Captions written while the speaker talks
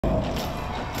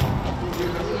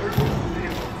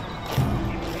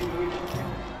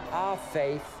Our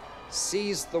faith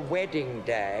sees the wedding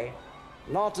day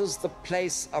not as the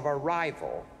place of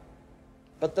arrival,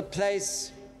 but the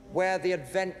place where the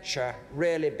adventure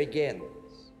really begins.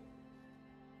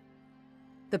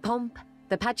 The pomp,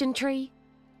 the pageantry.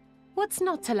 What's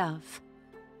not to love?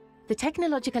 The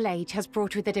technological age has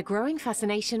brought with it a growing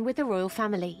fascination with the royal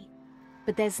family.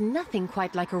 But there's nothing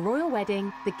quite like a royal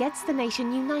wedding that gets the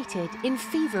nation united in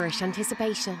feverish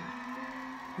anticipation.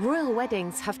 Royal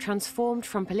weddings have transformed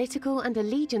from political and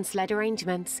allegiance-led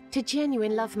arrangements to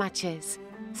genuine love matches,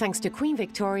 thanks to Queen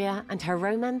Victoria and her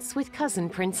romance with cousin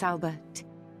Prince Albert.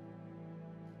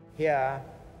 Here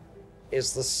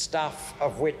is the stuff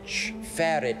of which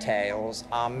fairy tales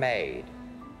are made.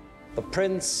 The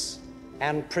prince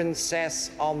and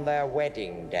princess on their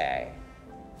wedding day.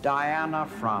 Diana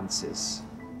Francis,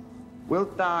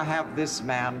 wilt thou have this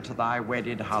man to thy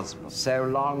wedded husband, so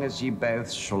long as ye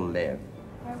both shall live?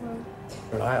 I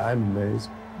will. I'm amazed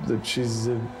that she's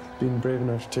been brave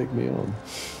enough to take me on.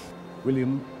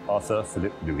 William Arthur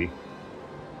Philip Louis,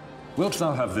 wilt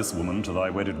thou have this woman to thy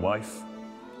wedded wife,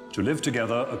 to live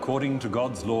together according to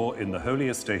God's law in the holy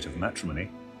estate of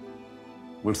matrimony?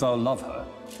 Wilt thou love her,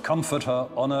 comfort her,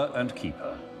 honor and keep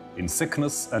her, in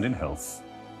sickness and in health,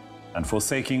 and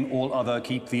forsaking all other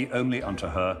keep thee only unto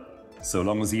her, so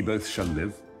long as ye both shall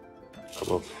live? I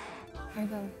will. I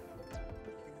will.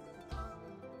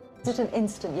 Is it an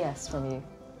instant yes from you?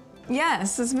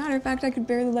 Yes, as a matter of fact, I could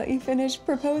barely let you finish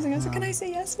proposing. I said, can I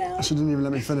say yes now? She didn't even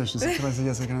let me finish. She said, can I say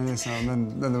yes, can I say yes now?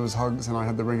 And then there was hugs, and I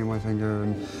had the ring in my finger,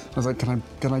 and I was like, can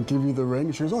I give you the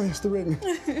ring? She goes, oh, yes, the ring.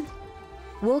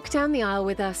 Walk down the aisle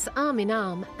with us arm in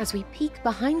arm as we peek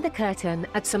behind the curtain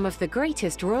at some of the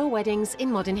greatest royal weddings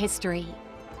in modern history.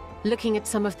 Looking at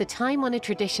some of the time-honored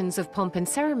traditions of pomp and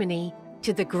ceremony,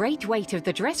 to the great weight of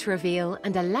the dress reveal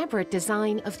and elaborate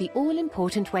design of the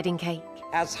all-important wedding cake.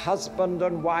 As husband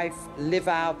and wife live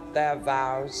out their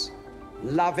vows,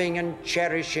 loving and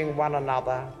cherishing one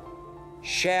another,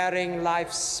 sharing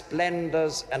life's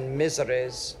splendors and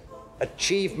miseries,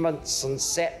 achievements and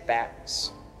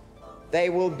setbacks, they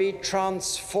will be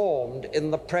transformed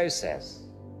in the process.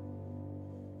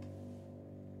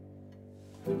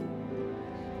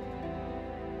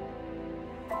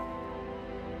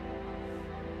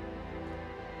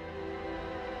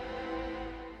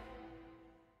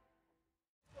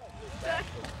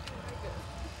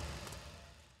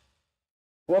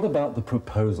 What about the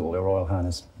proposal, Your Royal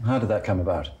Highness? How did that come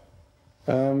about?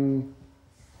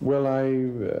 Well,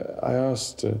 I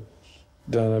asked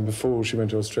Diana before she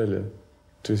went to Australia,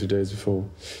 2 or 3 days before,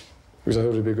 because I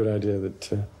thought it'd be a good idea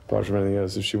that, apart from anything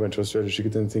else, if she went to Australia, she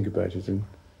could then think about it, and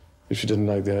if she didn't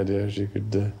like the idea, she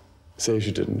could say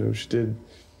she didn't, or if she did,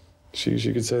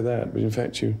 she could say that. But in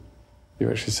fact, you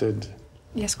actually said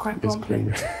Yes, quite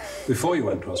promptly. Before you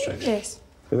went to Australia? Yes.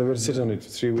 But they were to sit on it for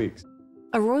 3 weeks.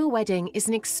 A royal wedding is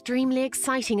an extremely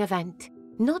exciting event,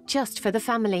 not just for the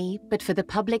family, but for the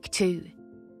public too.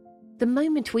 The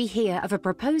moment we hear of a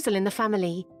proposal in the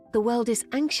family, the world is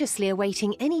anxiously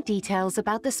awaiting any details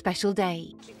about the special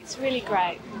day. It's really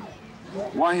great.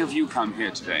 Why have you come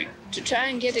here today? To try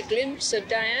and get a glimpse of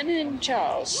Diana and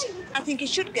Charles. I think he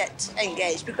should get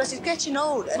engaged because he's getting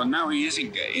older. Well, now he is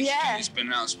engaged. Yeah. And he's been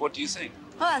announced. What do you think?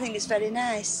 Oh, I think it's very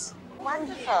nice.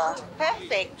 Wonderful.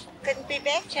 Perfect. Couldn't be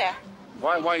better.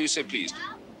 Why are you so pleased?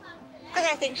 Because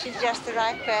I think she's just the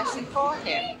right person for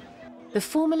him. The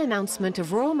formal announcement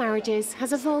of royal marriages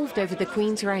has evolved over the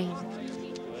Queen's reign.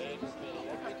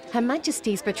 Her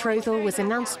Majesty's betrothal was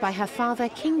announced by her father,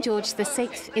 King George VI,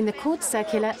 in the Court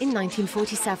Circular in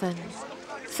 1947.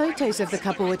 Photos of the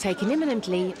couple were taken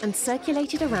imminently and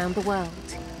circulated around the world.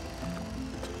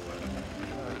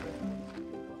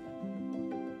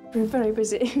 We're very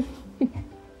busy.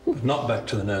 Not back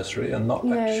to the nursery and not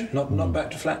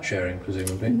back to flat sharing,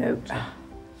 presumably? Nope.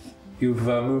 You've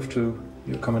moved to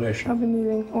your accommodation? I'll be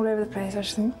moving all over the place, I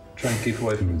think. Try and keep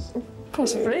away from us?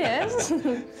 Possibly, yes.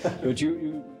 But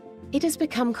you... It has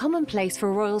become commonplace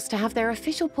for royals to have their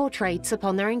official portraits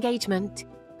upon their engagement,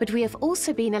 but we have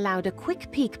also been allowed a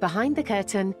quick peek behind the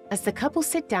curtain as the couple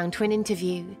sit down to an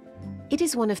interview. It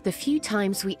is one of the few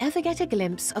times we ever get a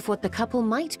glimpse of what the couple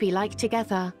might be like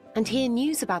together and hear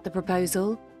news about the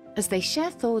proposal as they share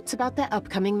thoughts about their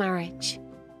upcoming marriage.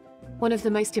 One of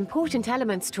the most important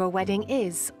elements to a wedding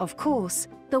is, of course,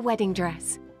 the wedding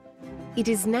dress. It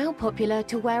is now popular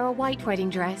to wear a white wedding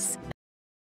dress,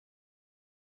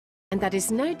 and that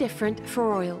is no different for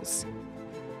royals.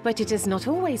 But it has not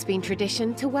always been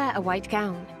tradition to wear a white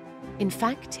gown. In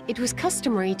fact, it was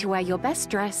customary to wear your best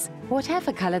dress,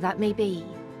 whatever colour that may be.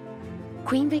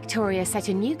 Queen Victoria set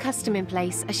a new custom in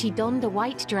place as she donned a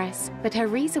white dress, but her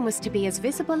reason was to be as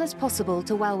visible as possible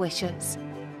to well-wishers.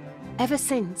 Ever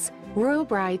since, royal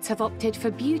brides have opted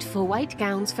for beautiful white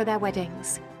gowns for their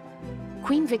weddings.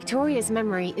 Queen Victoria's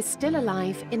memory is still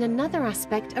alive in another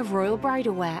aspect of royal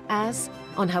bridal wear as,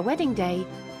 on her wedding day,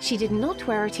 she did not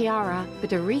wear a tiara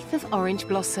but a wreath of orange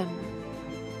blossom.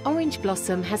 Orange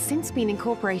blossom has since been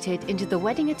incorporated into the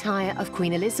wedding attire of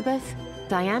Queen Elizabeth,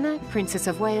 Diana, Princess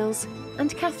of Wales,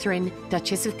 and Catherine,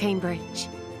 Duchess of Cambridge.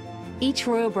 Each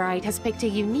royal bride has picked a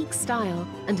unique style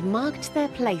and marked their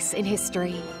place in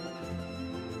history.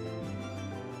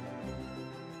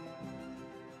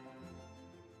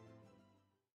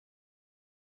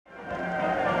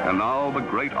 And now the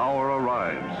great hour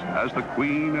arrives as the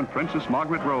Queen and Princess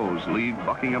Margaret Rose leave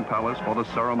Buckingham Palace for the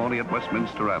ceremony at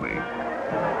Westminster Abbey.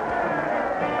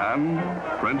 And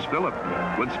Prince Philip,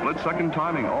 with split-second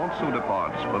timing, also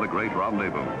departs for the great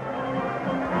rendezvous.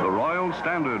 The royal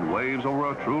standard waves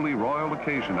over a truly royal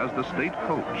occasion as the state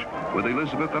coach with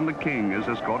Elizabeth and the King is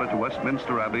escorted to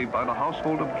Westminster Abbey by the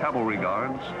household of cavalry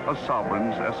guards, a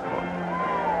sovereign's escort.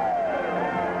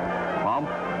 Pomp,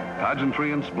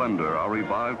 pageantry, and splendor are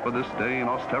revived for this day in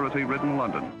austerity-ridden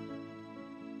London.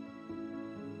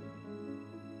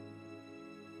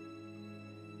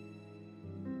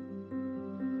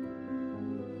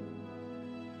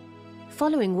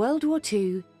 Following World War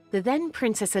II, the then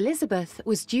Princess Elizabeth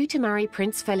was due to marry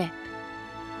Prince Philip.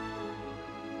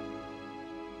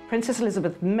 Princess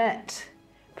Elizabeth met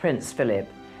Prince Philip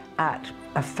at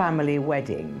a family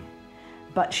wedding,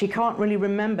 but she can't really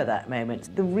remember that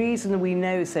moment. The reason we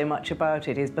know so much about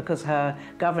it is because her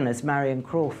governess, Marion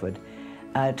Crawford,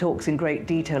 talks in great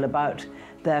detail about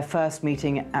their first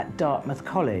meeting at Dartmouth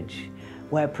College,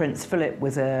 where Prince Philip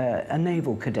was a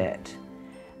naval cadet.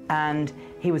 And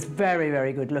he was very,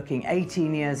 very good looking,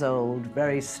 18 years old,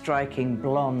 very striking,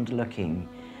 blonde looking.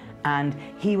 And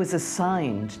he was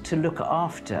assigned to look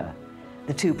after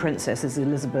the two princesses,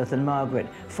 Elizabeth and Margaret,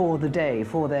 for the day,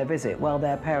 for their visit, while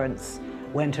their parents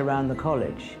went around the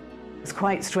college. It's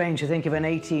quite strange to think of an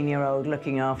 18-year-old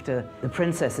looking after the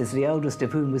princesses, the oldest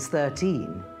of whom was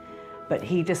 13. But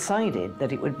he decided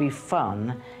that it would be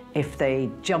fun if they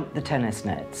jumped the tennis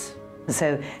nets.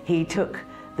 So he took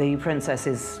the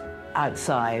princesses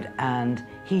outside and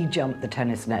he jumped the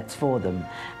tennis nets for them,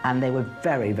 and they were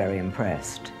very, very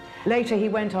impressed. Later he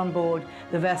went on board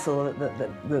the vessel that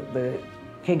the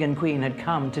King and Queen had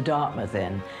come to Dartmouth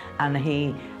in, and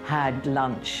he had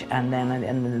lunch, and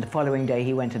then the following day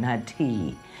he went and had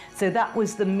tea. So that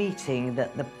was the meeting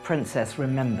that the princess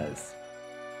remembers.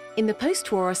 In the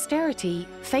post-war austerity,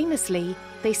 famously,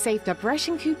 they saved up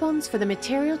ration coupons for the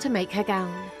material to make her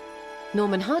gown.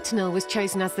 Norman Hartnell was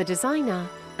chosen as the designer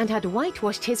and had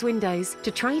whitewashed his windows to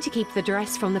try to keep the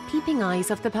dress from the peeping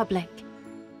eyes of the public.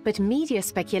 But media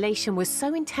speculation was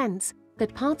so intense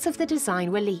that parts of the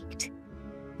design were leaked.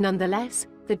 Nonetheless,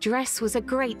 the dress was a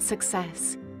great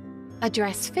success. A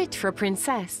dress fit for a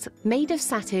princess, made of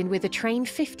satin with a train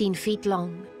 15 feet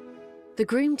long. The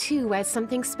groom too wears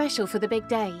something special for the big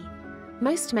day.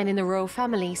 Most men in the royal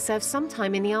family serve some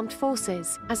time in the armed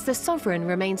forces, as the sovereign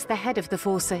remains the head of the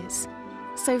forces.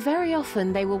 So very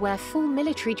often they will wear full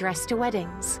military dress to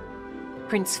weddings.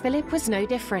 Prince Philip was no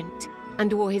different,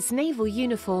 and wore his naval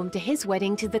uniform to his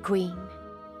wedding to the Queen.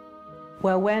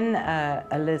 Well, when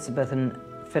Elizabeth and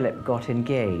Philip got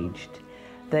engaged,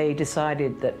 they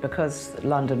decided that because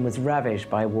London was ravaged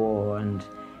by war and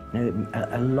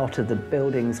a lot of the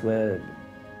buildings were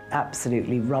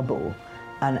absolutely rubble,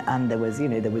 and there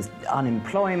was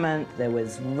unemployment, there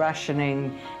was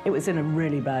rationing, it was in a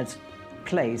really bad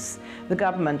place, the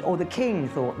government or the King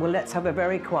thought, well, let's have a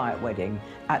very quiet wedding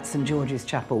at St. George's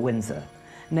Chapel, Windsor.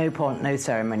 No pomp, no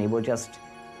ceremony, we'll just,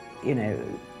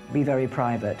 be very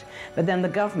private. But then the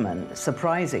government,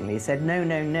 surprisingly, said, no,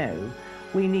 no, no,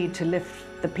 we need to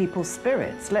lift the people's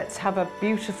spirits. Let's have a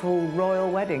beautiful royal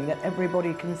wedding that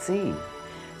everybody can see.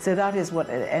 So that is what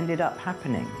ended up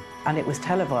happening. And it was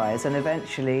televised, and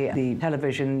eventually the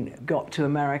television got to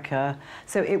America.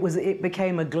 So it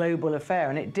became a global affair,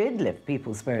 and it did lift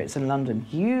people's spirits in London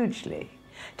hugely.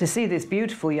 To see this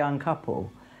beautiful young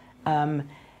couple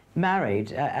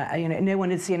married, no one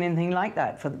had seen anything like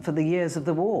that for the years of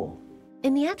the war.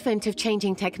 In the advent of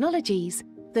changing technologies,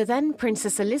 the then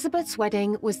Princess Elizabeth's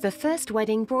wedding was the first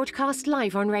wedding broadcast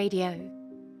live on radio.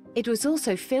 It was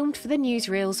also filmed for the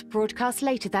newsreels broadcast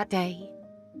later that day.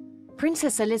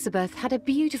 Princess Elizabeth had a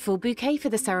beautiful bouquet for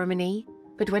the ceremony,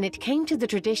 but when it came to the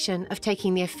tradition of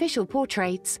taking the official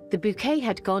portraits, the bouquet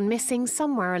had gone missing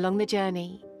somewhere along the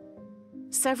journey.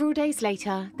 Several days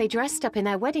later, they dressed up in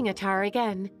their wedding attire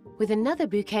again, with another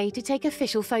bouquet to take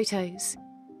official photos.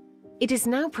 It is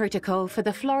now protocol for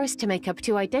the florist to make up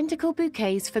 2 identical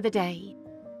bouquets for the day.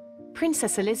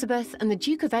 Princess Elizabeth and the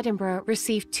Duke of Edinburgh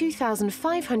received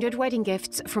 2,500 wedding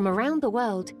gifts from around the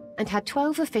world and had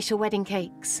 12 official wedding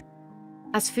cakes.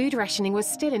 As food rationing was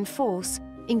still in force,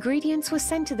 ingredients were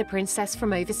sent to the princess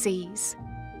from overseas.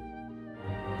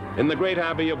 In the great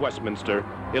Abbey of Westminster,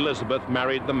 Elizabeth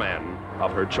married the man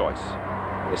of her choice.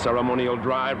 The ceremonial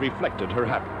drive reflected her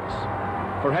happiness.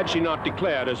 For had she not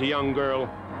declared as a young girl,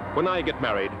 "When I get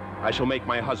married, I shall make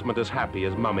my husband as happy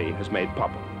as Mummy has made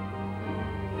Papa."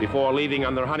 Before leaving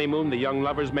on their honeymoon, the young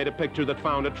lovers made a picture that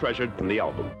found it treasured in the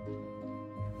album.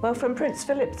 Well, from Prince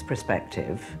Philip's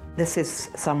perspective, this is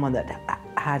someone that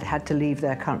had to leave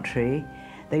their country.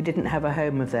 They didn't have a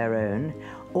home of their own.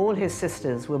 All his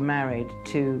sisters were married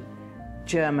to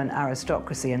German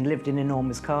aristocracy and lived in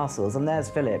enormous castles. And there's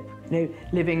Philip,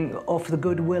 living off the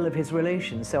goodwill of his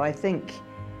relations. So I think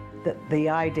that the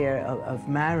idea of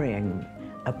marrying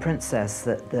a princess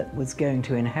that was going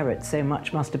to inherit so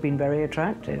much must have been very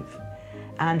attractive.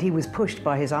 And he was pushed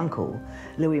by his uncle,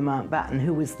 Louis Mountbatten,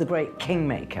 who was the great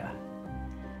kingmaker.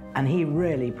 And he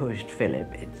really pushed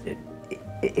Philip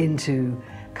into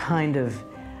kind of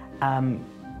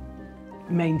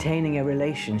maintaining a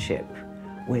relationship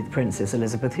with Princess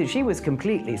Elizabeth, who she was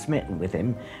completely smitten with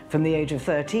him from the age of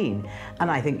 13. And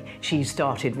I think she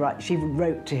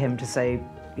wrote to him to say,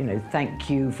 thank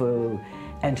you for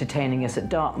entertaining us at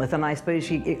Dartmouth, and I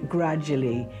suppose it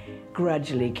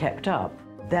gradually kept up.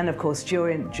 Then, of course,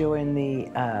 during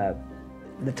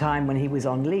the time when he was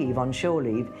on leave, on shore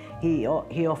leave, he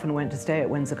often went to stay at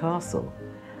Windsor Castle,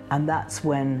 and that's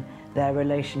when their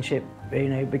relationship,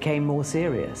 became more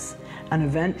serious. And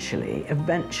eventually,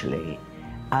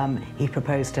 he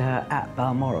proposed to her at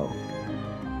Balmoral.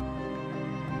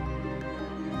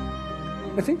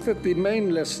 I think that the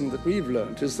main lesson that we've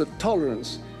learned is that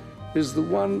tolerance is the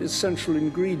one essential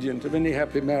ingredient of any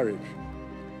happy marriage.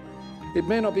 It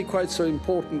may not be quite so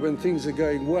important when things are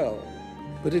going well,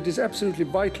 but it is absolutely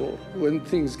vital when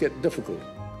things get difficult.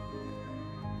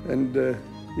 And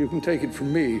you can take it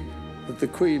from me that the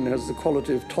Queen has the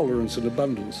quality of tolerance and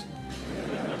abundance.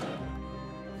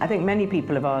 I think many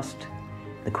people have asked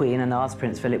the Queen and asked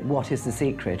Prince Philip what is the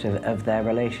secret of their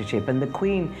relationship, and the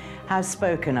Queen has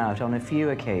spoken out on a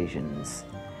few occasions,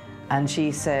 and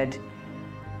she said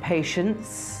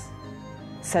patience,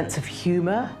 sense of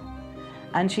humour,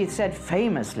 and she said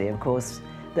famously, of course,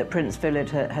 that Prince Philip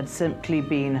had simply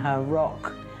been her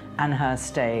rock and her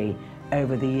stay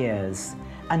over the years.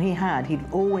 And he'd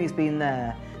always been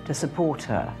there to support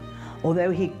her. Although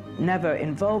he never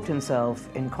involved himself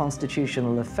in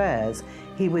constitutional affairs,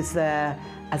 he was there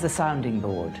as a sounding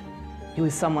board. He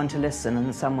was someone to listen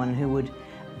and someone who would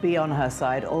be on her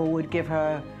side or would give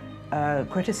her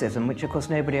criticism, which of course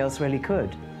nobody else really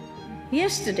could.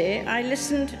 Yesterday, I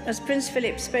listened as Prince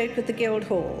Philip spoke at the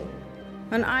Guildhall,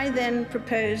 and I then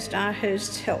proposed our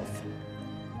host's health.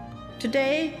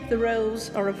 Today, the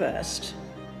roles are reversed.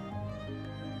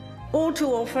 All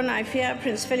too often, I fear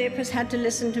Prince Philip has had to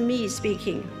listen to me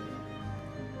speaking.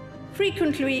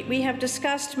 Frequently, we have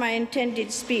discussed my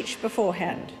intended speech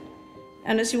beforehand,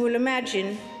 and as you will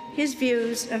imagine, his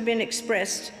views have been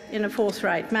expressed in a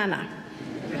forthright manner.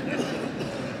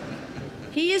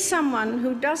 He is someone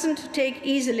who doesn't take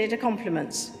easily to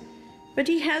compliments, but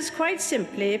he has quite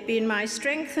simply been my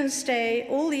strength and stay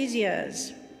all these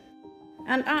years.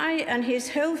 And I and his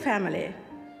whole family,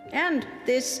 and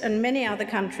this and many other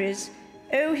countries,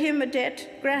 owe him a debt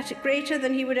greater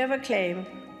than he would ever claim,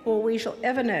 or we shall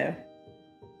ever know.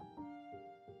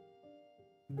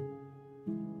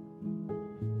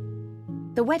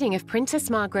 The wedding of Princess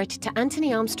Margaret to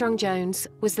Anthony Armstrong-Jones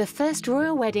was the first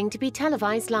royal wedding to be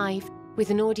televised live, with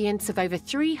an audience of over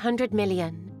 300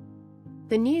 million.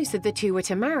 The news that the two were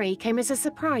to marry came as a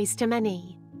surprise to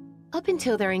many. Up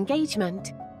until their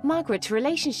engagement, Margaret's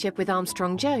relationship with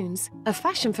Armstrong-Jones, a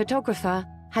fashion photographer,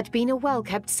 had been a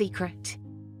well-kept secret.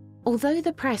 Although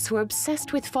the press were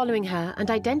obsessed with following her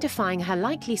and identifying her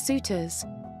likely suitors,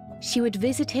 she would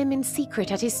visit him in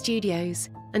secret at his studios,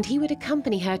 and he would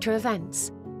accompany her to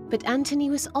events, but Anthony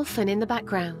was often in the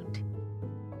background.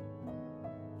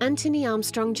 Anthony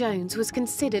Armstrong-Jones was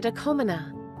considered a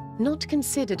commoner, not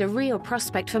considered a real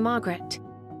prospect for Margaret,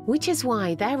 which is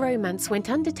why their romance went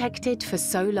undetected for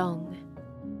so long.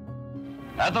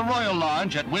 At the Royal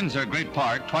Lodge at Windsor Great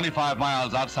Park, 25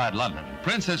 miles outside London,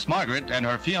 Princess Margaret and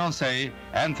her fiancé,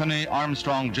 Anthony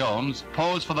Armstrong-Jones,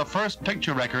 posed for the first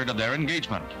picture record of their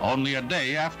engagement, only a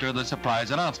day after the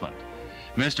surprise announcement.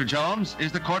 Mr. Jones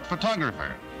is the court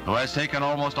photographer, who has taken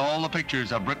almost all the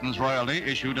pictures of Britain's royalty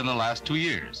issued in the last 2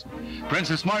 years.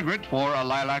 Princess Margaret wore a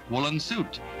lilac woolen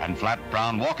suit and flat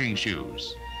brown walking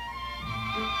shoes.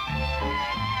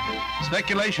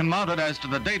 Speculation mounted as to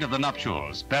the date of the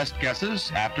nuptials. Best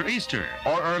guesses after Easter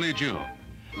or early June.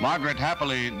 Margaret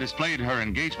happily displayed her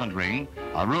engagement ring,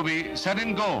 a ruby set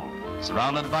in gold,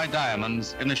 surrounded by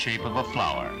diamonds in the shape of a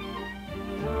flower.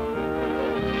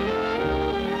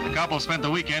 The couple spent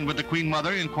the weekend with the Queen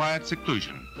Mother in quiet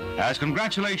seclusion. As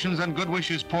congratulations and good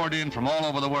wishes poured in from all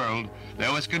over the world,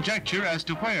 there was conjecture as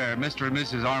to where Mr. and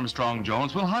Mrs.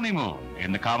 Armstrong-Jones will honeymoon,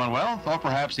 in the Commonwealth or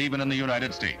perhaps even in the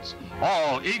United States,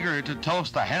 all eager to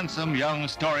toast the handsome young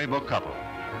storybook couple.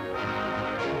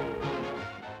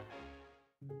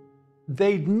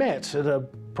 They'd met at a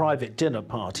private dinner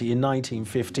party in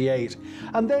 1958,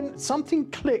 and then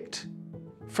something clicked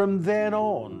from then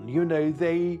on. You know,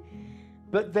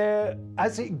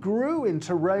 as it grew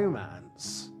into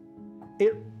romance,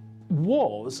 it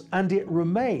was and it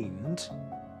remained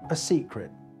a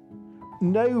secret.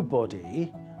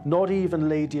 Nobody, not even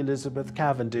Lady Elizabeth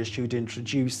Cavendish, who'd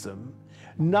introduced them,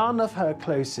 none of her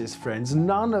closest friends,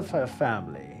 none of her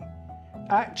family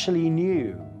actually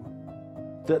knew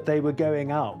that they were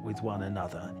going out with one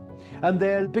another.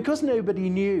 And because nobody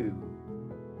knew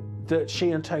that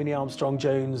she and Tony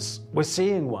Armstrong-Jones were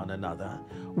seeing one another,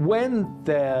 when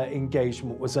their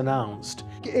engagement was announced,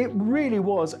 it really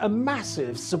was a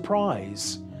massive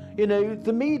surprise. You know,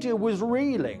 the media was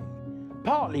reeling,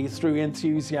 partly through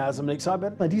enthusiasm and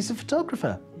excitement, but he's a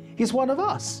photographer. He's one of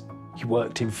us. He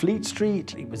worked in Fleet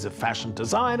Street. He was a fashion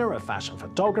designer, a fashion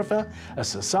photographer, a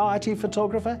society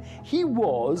photographer. He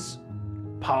was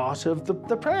part of the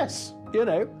press, you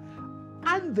know,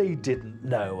 and they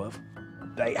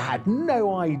had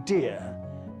no idea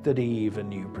that he even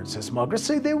knew Princess Margaret.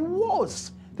 So there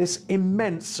was this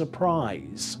immense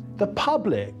surprise. The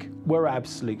public were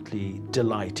absolutely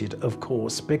delighted, of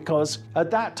course, because at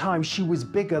that time she was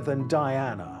bigger than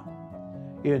Diana.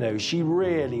 You know, she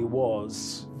really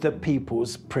was the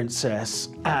people's princess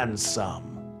and some.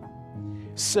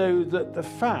 So that the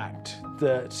fact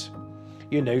that,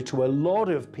 you know, to a lot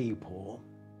of people,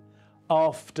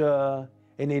 after,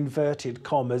 in inverted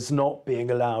commas, not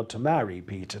being allowed to marry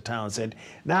Peter Townsend,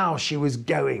 now she was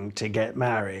going to get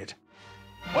married.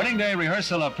 Wedding day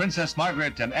rehearsal of Princess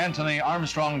Margaret and Anthony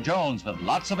Armstrong-Jones with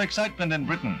lots of excitement in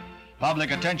Britain.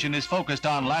 Public attention is focused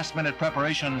on last-minute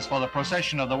preparations for the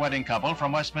procession of the wedding couple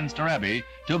from Westminster Abbey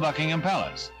to Buckingham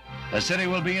Palace. The city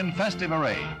will be in festive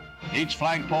array, each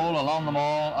flagpole along the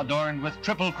mall adorned with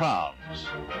triple crowns.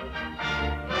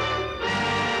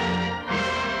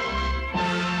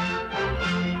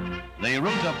 The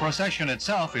route of procession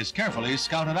itself is carefully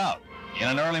scouted out in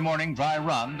an early morning dry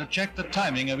run to check the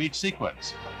timing of each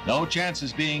sequence. No chance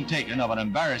is being taken of an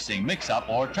embarrassing mix-up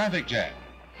or traffic jam.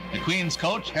 The Queen's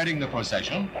coach heading the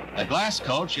procession, the glass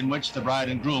coach in which the bride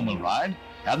and groom will ride,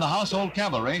 and the household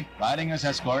cavalry riding as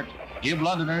escort give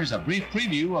Londoners a brief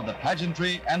preview of the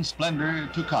pageantry and splendor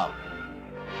to come.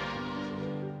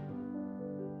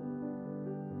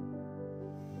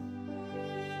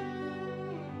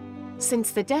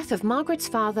 Since the death of Margaret's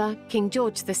father, King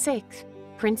George VI,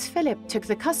 Prince Philip took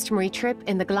the customary trip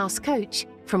in the glass coach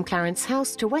from Clarence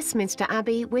House to Westminster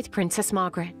Abbey with Princess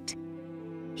Margaret.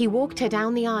 He walked her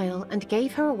down the aisle and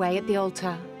gave her away at the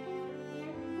altar.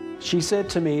 She said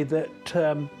to me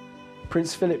that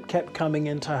Prince Philip kept coming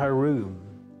into her room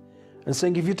and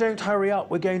saying, "If you don't hurry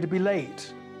up, we're going to be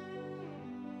late."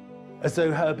 As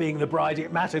though her being the bride,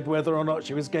 it mattered whether or not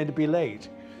she was going to be late.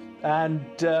 And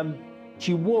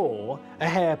she wore a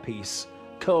hairpiece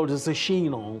curled as a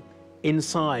chignon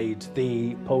inside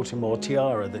the Baltimore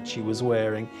tiara that she was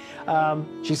wearing.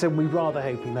 She said, "We're rather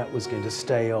hoping that was going to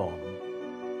stay on."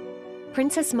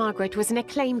 Princess Margaret was an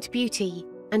acclaimed beauty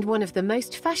and one of the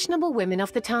most fashionable women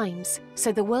of the times,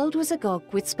 so the world was agog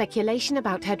with speculation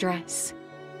about her dress.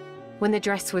 When the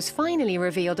dress was finally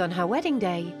revealed on her wedding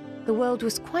day, the world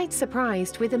was quite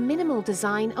surprised with the minimal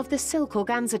design of the silk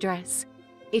organza dress.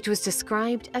 It was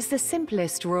described as the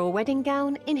simplest royal wedding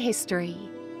gown in history.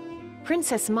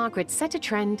 Princess Margaret set a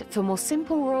trend for more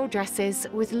simple royal dresses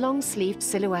with long-sleeved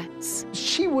silhouettes.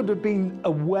 She would have been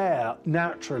aware,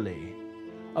 naturally,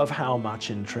 of how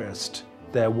much interest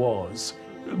there was.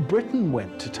 Britain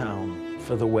went to town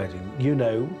for the wedding, you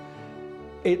know.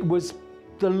 It was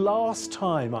the last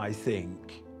time, I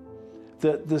think,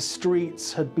 that the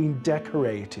streets had been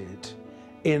decorated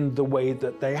in the way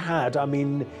that they had. I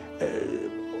mean,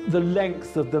 the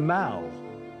length of the Mall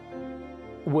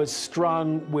was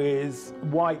strung with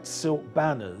white silk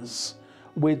banners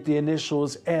with the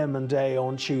initials M and A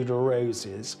on Tudor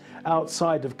roses.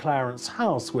 Outside of Clarence's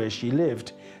house where she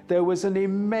lived, there was an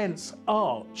immense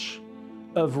arch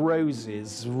of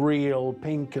roses, real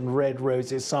pink and red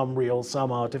roses, some real,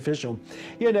 some artificial,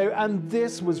 you know, and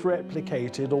this was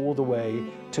replicated all the way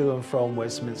to and from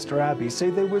Westminster Abbey.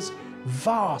 So there was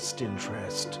vast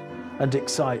interest and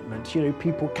excitement. You know,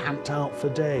 people camped out for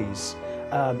days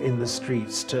in the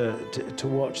streets to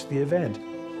watch the event.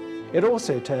 It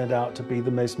also turned out to be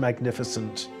the most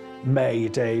magnificent May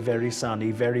day, very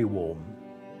sunny, very warm.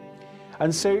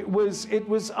 And so it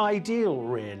was ideal,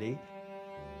 really.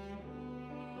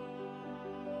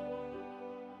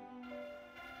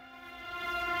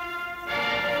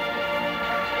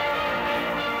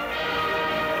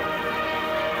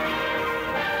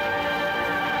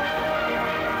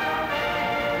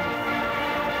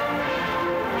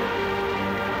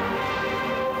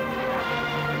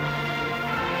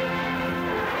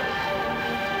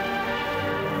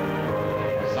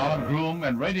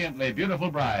 And radiantly beautiful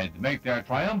bride make their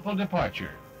triumphal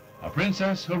departure. A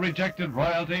princess who rejected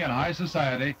royalty and high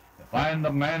society to find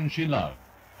the man she loved.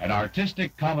 An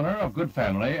artistic commoner of good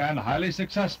family and highly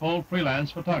successful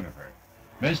freelance photographer.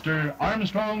 Mr.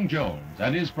 Armstrong Jones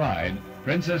and his bride,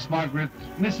 Princess Margaret,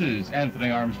 Mrs. Anthony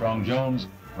Armstrong Jones,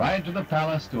 ride to the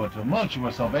palace to a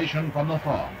tumultuous ovation from the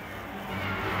throng.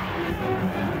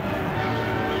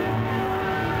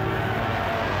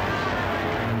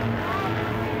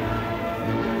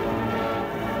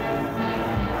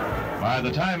 By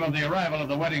the time of the arrival of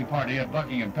the wedding party at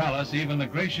Buckingham Palace, even the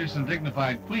gracious and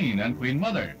dignified Queen and Queen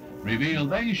Mother revealed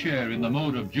they share in the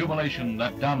mood of jubilation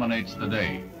that dominates the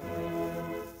day.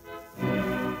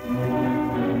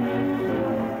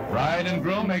 Bride and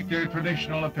groom make their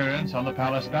traditional appearance on the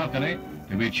palace balcony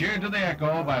to be cheered to the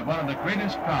echo by one of the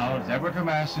greatest crowds ever to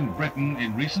mass in Britain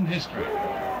in recent history.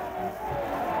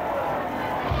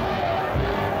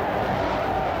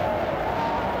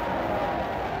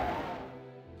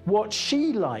 What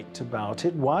she liked about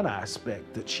it, one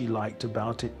aspect that she liked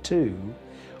about it too,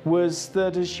 was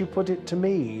that, as she put it to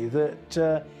me,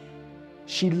 that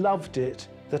she loved it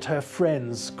that her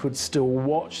friends could still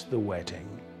watch the wedding,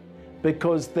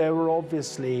 because there were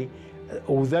obviously,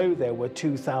 although there were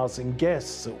 2,000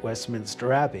 guests at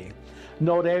Westminster Abbey,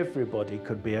 not everybody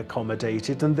could be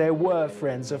accommodated, and there were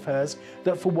friends of hers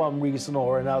that for one reason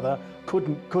or another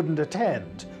couldn't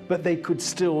attend, but they could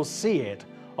still see it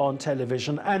on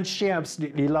television, and she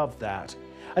absolutely loved that.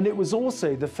 And it was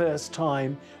also the first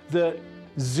time that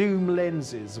zoom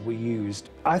lenses were used.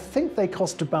 I think they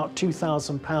cost about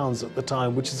 £2,000 at the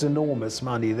time, which is enormous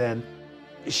money then.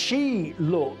 She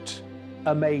looked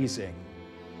amazing.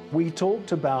 We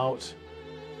talked about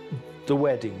the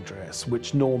wedding dress,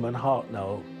 which Norman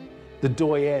Hartnell, the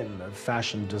doyen of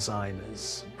fashion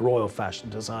designers, royal fashion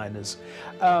designers,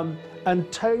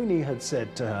 and Tony had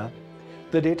said to her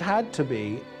that it had to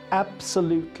be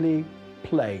absolutely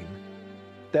plain.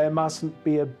 There mustn't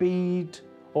be a bead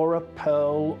or a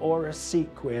pearl or a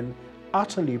sequin,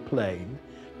 utterly plain,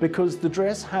 because the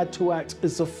dress had to act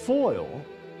as a foil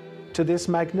to this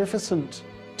magnificent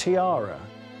tiara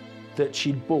that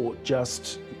she'd bought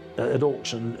just at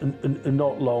auction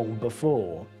not long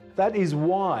before. That is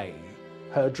why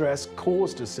her dress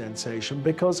caused a sensation,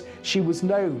 because she was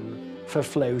known for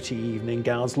floaty evening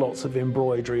gowns, lots of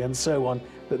embroidery and so on,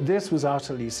 but this was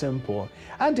utterly simple,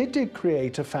 and it did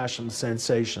create a fashion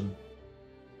sensation.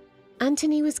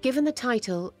 Anthony was given the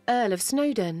title Earl of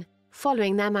Snowdon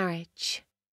following their marriage.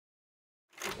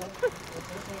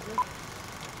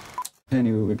 Can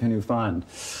you find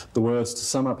the words to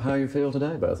sum up how you feel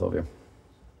today, both of you?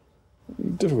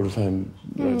 Difficult to find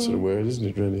the right sort of word, isn't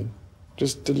it, really?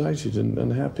 Just delighted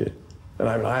and happy. And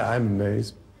I'm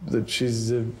amazed that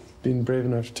she's been brave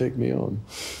enough to take me on.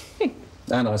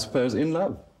 And I suppose in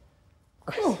love.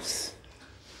 Of course.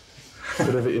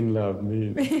 Whatever in love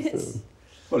means.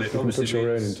 Well, it obviously put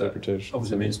your own means, interpretation.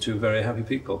 obviously means two very happy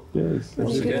people. Yes.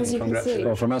 Once again, congratulations.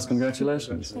 Well, from us,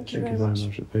 congratulations. Thank you very much.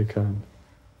 Very kind.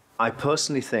 I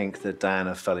personally think that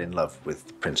Diana fell in love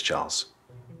with Prince Charles.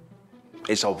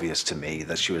 It's obvious to me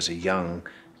that she was a young,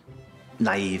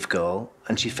 naive girl,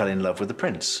 and she fell in love with the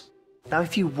prince. Now,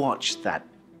 if you watch that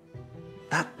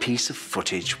piece of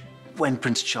footage when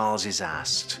Prince Charles is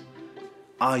asked,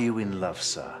 "Are you in love,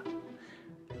 sir?"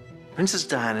 Princess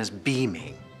Diana's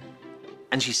beaming,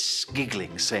 and she's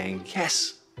giggling, saying,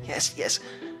 "Yes, yes, yes."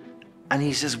 And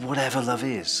he says, "Whatever love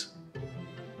is."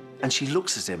 And she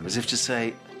looks at him as if to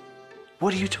say,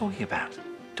 "What are you talking about?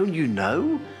 Don't you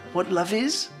know what love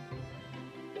is?"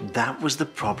 That was the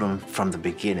problem from the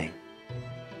beginning.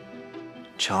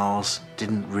 Charles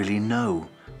didn't really know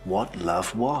what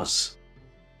love was.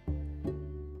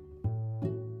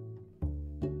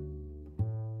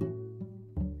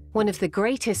 One of the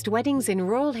greatest weddings in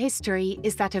royal history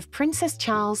is that of Princess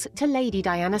Charles to Lady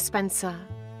Diana Spencer.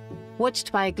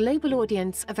 Watched by a global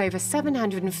audience of over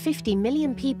 750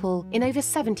 million people in over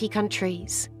 70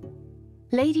 countries.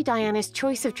 Lady Diana's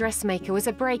choice of dressmaker was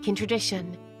a break in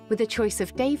tradition, with the choice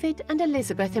of David and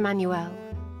Elizabeth Emmanuel.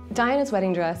 Diana's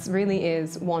wedding dress really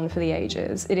is one for the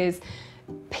ages. It is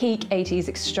peak 80s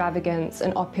extravagance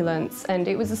and opulence, and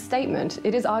it was a statement.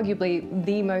 It is arguably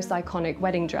the most iconic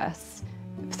wedding dress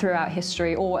throughout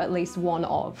history, or at least one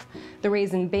of. The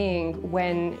reason being,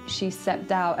 when she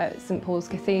stepped out at St. Paul's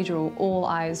Cathedral, all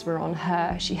eyes were on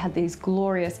her. She had these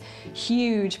glorious,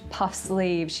 huge puff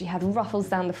sleeves. She had ruffles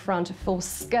down the front, a full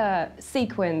skirt,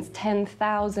 sequins,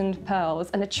 10,000 pearls,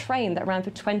 and a train that ran for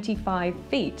 25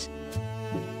 feet.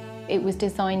 It was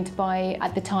designed by,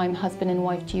 at the time, husband and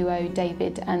wife duo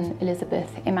David and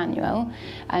Elizabeth Emmanuel,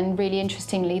 and really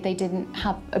interestingly, they didn't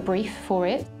have a brief for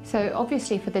it. So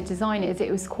obviously for the designers,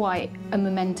 it was quite a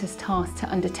momentous task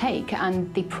to undertake,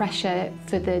 and the pressure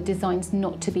for the designs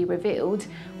not to be revealed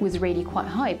was really quite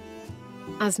high.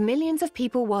 As millions of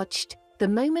people watched, the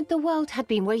moment the world had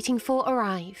been waiting for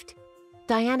arrived.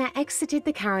 Diana exited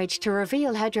the carriage to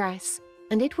reveal her dress,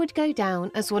 and it would go down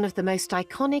as one of the most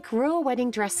iconic royal wedding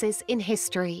dresses in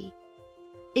history.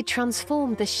 It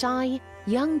transformed the shy,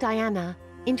 young Diana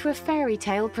into a fairy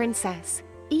tale princess,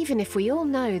 even if we all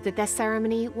know that their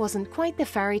ceremony wasn't quite the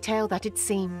fairy tale that it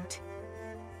seemed.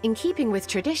 In keeping with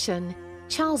tradition,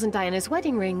 Charles and Diana's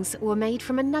wedding rings were made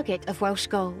from a nugget of Welsh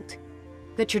gold.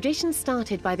 The tradition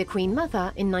started by the Queen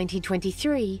Mother in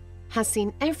 1923 has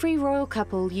seen every royal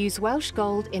couple use Welsh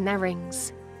gold in their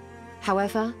rings.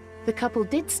 However, the couple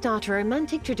did start a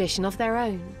romantic tradition of their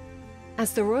own.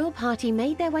 As the royal party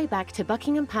made their way back to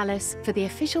Buckingham Palace for the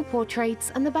official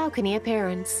portraits and the balcony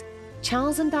appearance,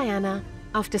 Charles and Diana,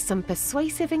 after some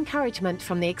persuasive encouragement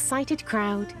from the excited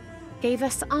crowd, gave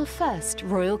us our first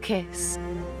royal kiss.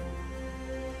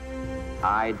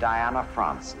 I, Diana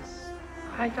Francis.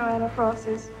 I, Diana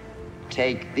Francis.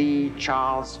 Take thee,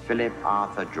 Charles Philip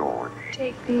Arthur George.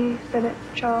 Take thee, Philip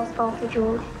Charles Arthur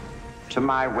George. To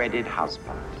my wedded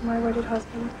husband. To my wedded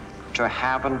husband. To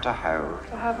have and to hold.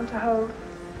 To have and to hold.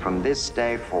 From this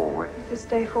day forward. From this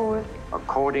day forward.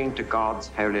 According to God's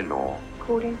holy law.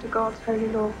 According to God's holy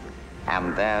law.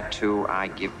 And thereto I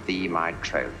give thee my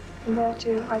troth. And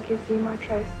thereto I give thee my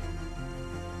troth.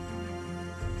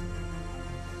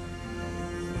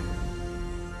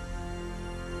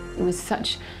 It was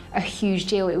such a huge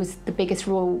deal. It was the biggest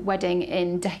royal wedding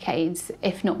in decades,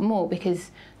 if not more,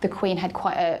 because the Queen had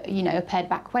quite a pared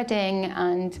back wedding,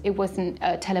 and it wasn't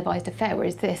a televised affair,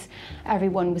 whereas this,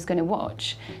 everyone was going to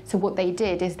watch. So what they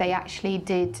did is they actually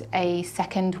did a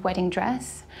second wedding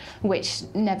dress, which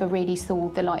never really saw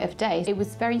the light of day. It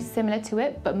was very similar to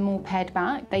it, but more pared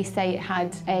back. They say it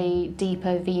had a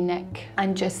deeper V-neck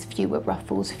and just fewer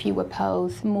ruffles, fewer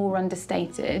pearls, more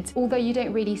understated. Although you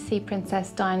don't really see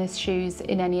Princess Diana's shoes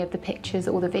in any of the pictures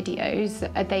or the videos,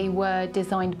 they were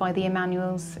designed by the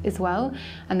Emmanuels as well,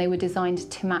 and they were designed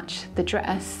to match the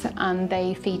dress, and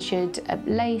they featured a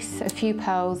lace, a few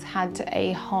pearls, had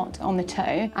a heart on the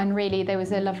toe, and really there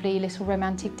was a lovely little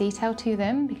romantic detail to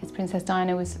them because Princess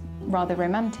Diana was rather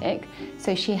romantic,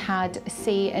 so she had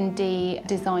C and D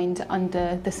designed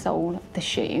under the sole of the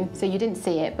shoe. So you didn't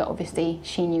see it, but obviously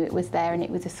she knew it was there, and it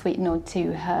was a sweet nod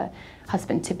to her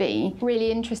husband-to-be.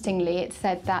 Really interestingly, it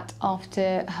said that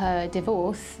after her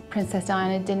divorce, Princess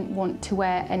Diana didn't want to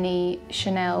wear any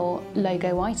Chanel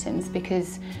logo items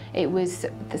because it was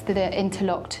the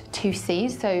interlocked two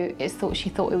C's, so she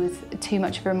thought it was too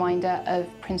much of a reminder of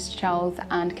Prince Charles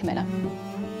and Camilla.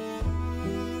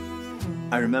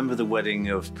 I remember the wedding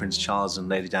of Prince Charles and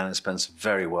Lady Diana Spencer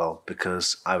very well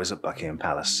because I was at Buckingham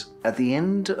Palace. At the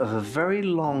end of a very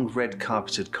long red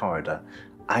carpeted corridor,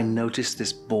 I noticed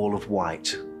this ball of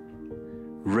white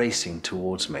racing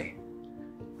towards me,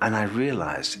 and I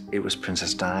realized it was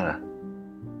Princess Diana.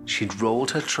 She'd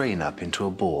rolled her train up into a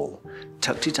ball,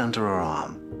 tucked it under her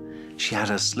arm. She had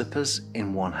her slippers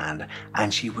in one hand,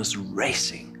 and she was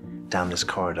racing down this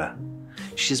corridor.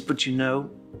 She says, but you know,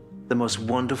 the most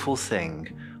wonderful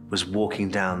thing was walking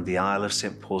down the aisle of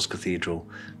St. Paul's Cathedral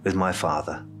with my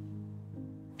father.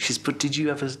 She says, but did you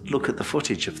ever look at the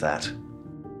footage of that?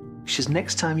 She says,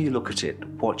 next time you look at it,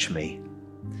 watch me.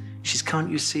 She says,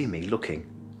 can't you see me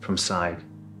looking from side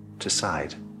to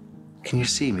side? Can you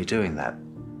see me doing that?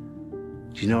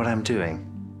 Do you know what I'm doing?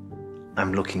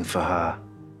 I'm looking for her.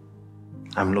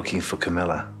 I'm looking for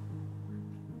Camilla.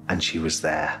 And she was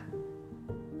there.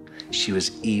 She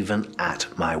was even at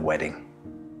my wedding.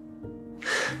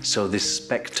 So this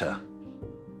spectre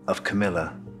of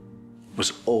Camilla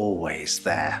was always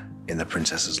there in the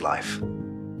princess's life.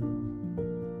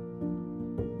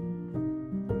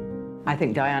 I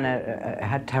think Diana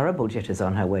had terrible jitters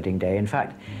on her wedding day. In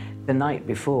fact, the night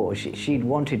before, she'd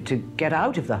wanted to get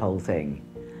out of the whole thing.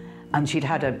 And she'd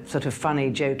had a sort of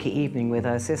funny, jokey evening with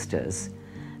her sisters.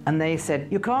 And they said,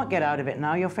 "You can't get out of it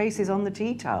now, your face is on the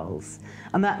tea towels."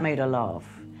 And that made her laugh.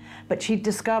 But she'd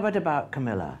discovered about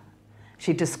Camilla.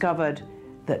 She discovered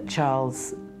that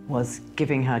Charles was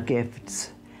giving her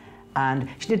gifts. And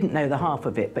she didn't know the half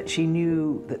of it, but she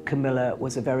knew that Camilla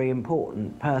was a very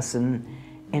important person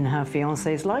in her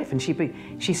fiancé's life. And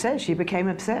she said she became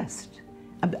obsessed,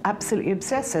 absolutely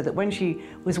obsessed, so that when she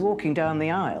was walking down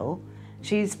the aisle,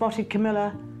 she spotted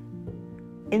Camilla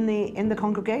in the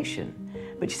congregation.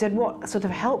 But she said what sort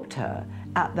of helped her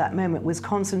at that moment was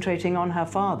concentrating on her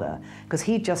father, because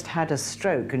he just had a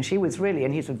stroke, and she was really,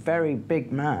 and he's a very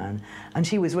big man, and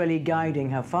she was really guiding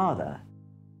her father.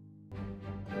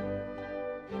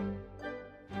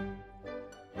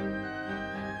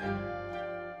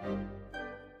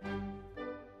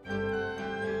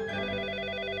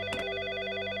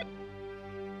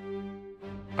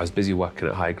 I was busy working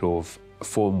at Highgrove. A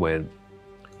phone went.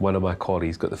 One of my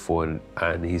colleagues got the phone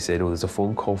and he said, "Oh, there's a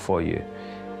phone call for you."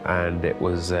 And it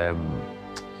was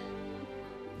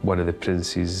one of the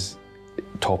Prince's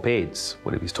top aides,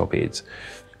 one of his top aides.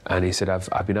 And he said,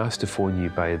 I've been asked to phone you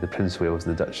by the Prince of Wales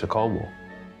and the Duchess of Cornwall.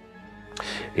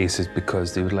 He says,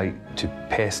 because they would like to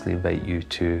personally invite you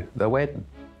to their wedding.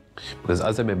 Because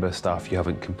as a member of staff, you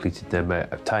haven't completed the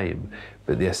amount of time,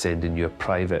 but they're sending you a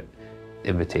private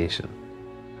invitation.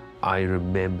 I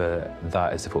remember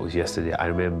that as if it was yesterday. I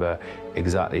remember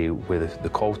exactly where the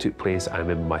call took place. I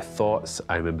remember my thoughts.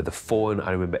 I remember the phone.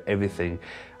 I remember everything.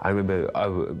 I remember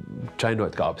trying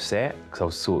not to get upset because I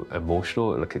was so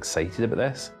emotional and excited about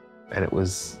this. And it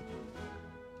was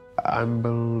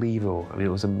unbelievable. I mean,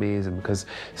 it was amazing because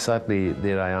suddenly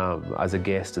there I am as a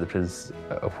guest to the Prince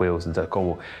of Wales and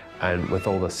Cornwall, and with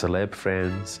all the celeb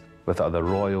friends, with other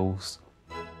royals,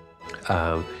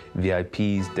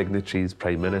 VIPs, dignitaries,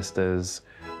 prime ministers,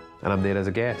 and I'm there as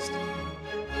a guest.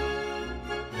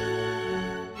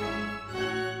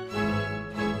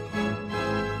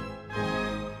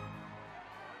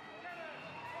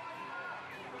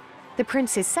 The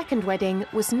Prince's second wedding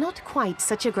was not quite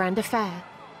such a grand affair.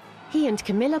 He and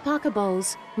Camilla Parker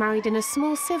Bowles married in a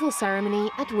small civil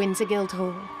ceremony at Windsor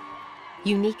Guildhall.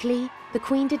 Uniquely, the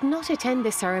Queen did not attend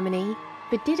the ceremony,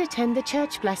 but did attend the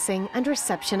church blessing and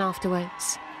reception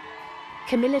afterwards.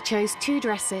 Camilla chose two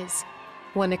dresses,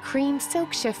 one a cream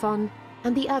silk chiffon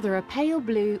and the other a pale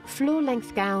blue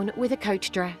floor-length gown with a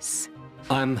coach dress.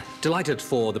 I'm delighted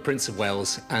for the Prince of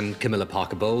Wales and Camilla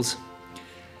Parker Bowles.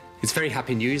 It's very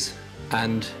happy news,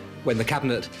 and when the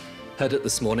Cabinet heard it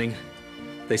this morning,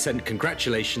 they sent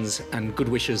congratulations and good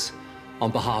wishes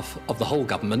on behalf of the whole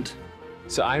government.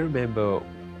 So I remember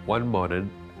one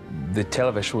morning, the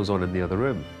television was on in the other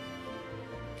room,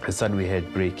 and suddenly we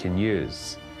had breaking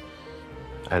news,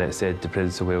 and it said the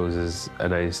Prince of Wales has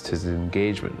announced his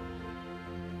engagement,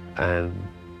 and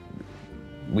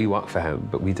we worked for him,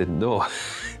 but we didn't know.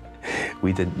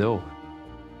 We didn't know.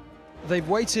 They've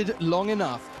waited long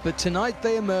enough, but tonight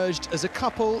they emerged as a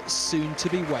couple soon to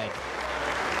be wed.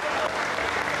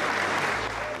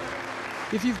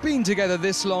 If you've been together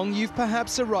this long, you've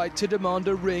perhaps a right to demand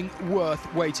a ring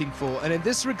worth waiting for, and in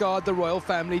this regard, the royal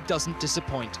family doesn't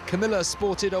disappoint. Camilla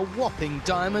sported a whopping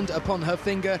diamond upon her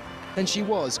finger, and she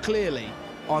was clearly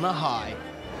on a high.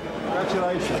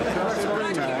 Congratulations.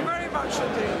 Thank you very much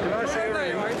indeed. Can I see a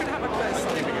ring? I can have a close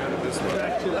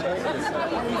look.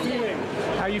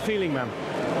 How are you feeling, ma'am?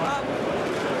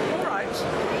 All right.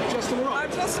 Just all right?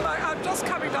 I'm just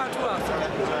coming down to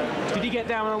earth. Did you get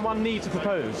down on one knee to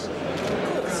propose? Of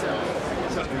course.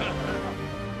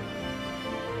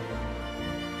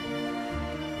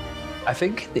 I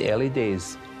think the early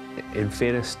days, in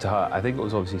fairness to her, I think it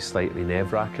was obviously slightly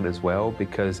nerve-wracking as well,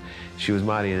 because she was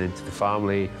marrying into the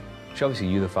family. She obviously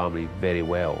knew the family very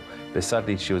well, but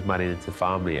suddenly she was marrying into the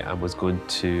family and was going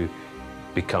to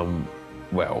become,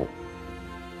 well,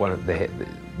 one of the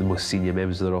most senior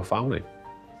members of the royal family.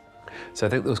 So I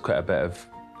think there was quite a bit of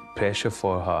pressure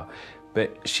for her,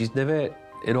 but she's never,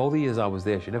 in all the years I was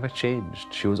there, she never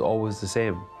changed. She was always the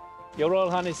same. Your Royal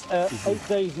Highness, 8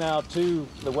 days now to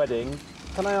the wedding.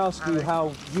 Can I ask you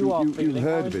how you are feeling? You've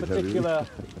heard how a bit, in particular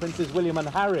Princes William and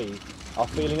Harry are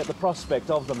feeling at the prospect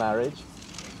of the marriage?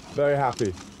 Very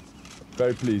happy.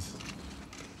 Very pleased.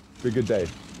 Be a good day.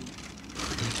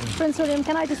 Prince William,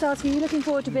 can I just ask you, are you looking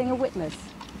forward to being a witness?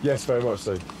 Yes, very much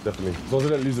so, definitely. As long as I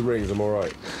don't lose the rings, I'm all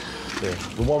right. Yeah.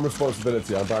 The one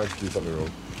responsibility, I'm bound to do something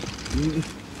wrong.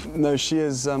 No, she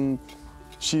is.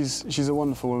 She's a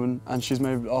wonderful woman, and she's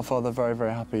made our father very,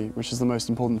 very happy, which is the most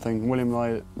important thing. William and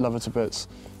I love her to bits,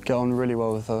 get on really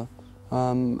well with her.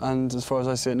 And as far as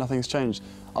I see it, nothing's changed.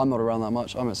 I'm not around that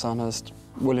much. I'm at Sandhurst.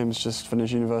 William's just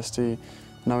finished university.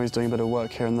 Now he's doing a bit of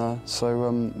work here and there, so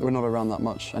we're not around that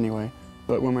much anyway.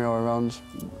 But when we are around,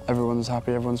 everyone's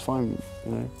happy, everyone's fine,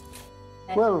 you know.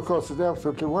 Well, of course, it's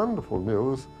absolutely wonderful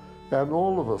news, and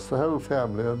all of us, the whole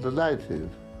family, are delighted.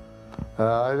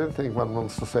 I don't think one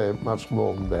wants to say much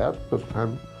more than that, but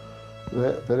I'm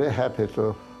very happy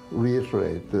to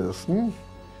reiterate this.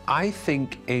 I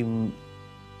think in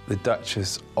the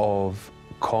Duchess of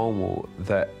Cornwall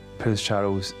that Prince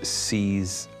Charles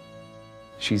sees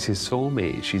she's his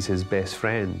soulmate, she's his best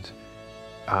friend,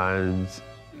 and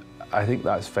I think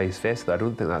that's vice versa. I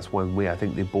don't think that's one way. I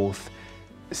think they both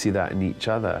see that in each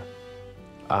other.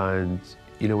 And,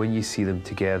 you know, when you see them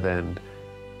together and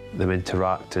them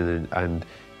interacting and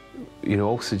you know,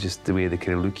 also just the way they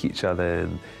kind of look at each other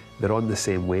and they're on the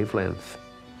same wavelength.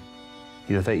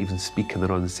 You know, without even speaking,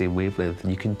 they're on the same wavelength,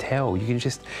 and you can tell, you can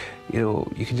just, you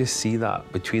know, you can just see that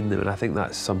between them, and I think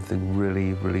that's something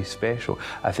really, really special.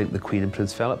 I think the Queen and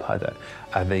Prince Philip had it.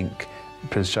 I think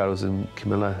Prince Charles and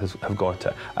Camilla have got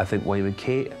it. I think William and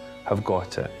Kate have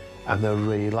got it, and they're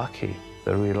really lucky.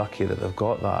 They're really lucky that they've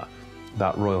got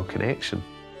that royal connection.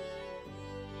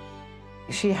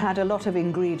 She had a lot of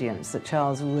ingredients that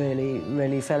Charles really,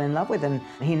 really fell in love with, and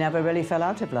he never really fell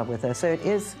out of love with her. So it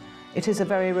is a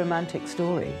very romantic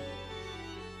story.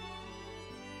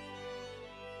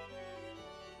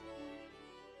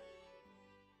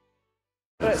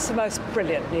 It's the most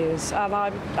brilliant news, and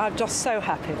I'm just so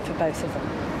happy for both of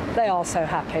them. They are so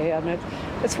happy, and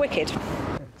it's wicked.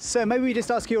 So maybe we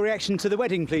just ask your reaction to the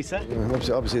wedding, please, sir?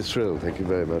 Obviously thrilled, thank you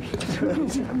very much.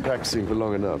 Practicing for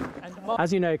long enough.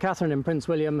 As you know, Catherine and Prince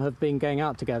William have been going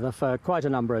out together for quite a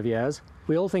number of years.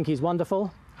 We all think he's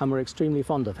wonderful, and we're extremely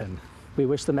fond of him. We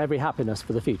wish them every happiness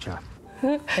for the future.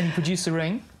 And you produced the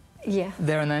ring? Yeah.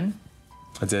 There and then?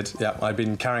 I did, yeah. I'd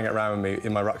been carrying it around with me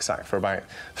in my rucksack for about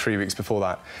 3 weeks before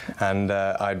that, and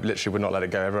I literally would not let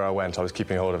it go. Everywhere I went, I was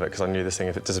keeping hold of it because I knew this thing,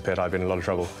 if it disappeared, I'd be in a lot of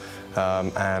trouble.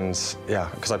 And yeah,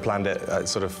 because I planned it,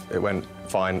 it went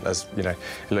fine. As you know,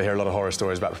 you'll hear a lot of horror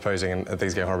stories about proposing and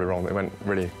things going horribly wrong. It went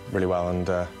really, really well, and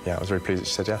yeah, I was really pleased that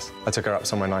she said yes. I took her up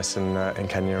somewhere nice in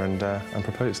Kenya and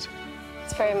proposed.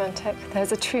 It's very romantic.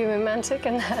 There's a true romantic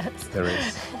in that. There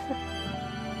is.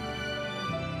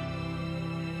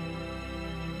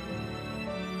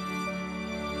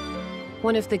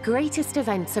 One of the greatest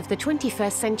events of the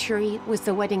 21st century was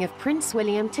the wedding of Prince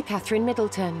William to Catherine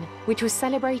Middleton, which was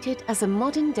celebrated as a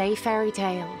modern-day fairy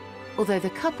tale, although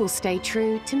the couple stayed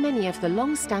true to many of the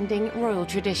long-standing royal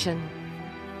tradition.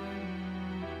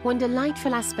 One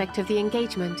delightful aspect of the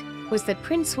engagement was that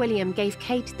Prince William gave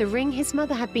Kate the ring his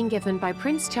mother had been given by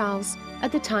Prince Charles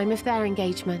at the time of their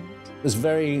engagement. It was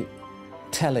very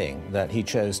telling that he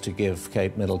chose to give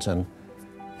Kate Middleton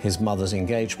his mother's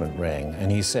engagement ring,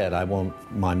 and he said, I want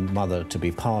my mother to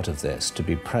be part of this, to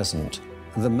be present.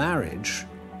 The marriage,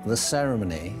 the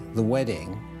ceremony, the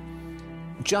wedding,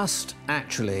 just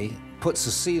actually puts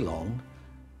a seal on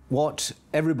what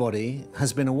everybody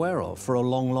has been aware of for a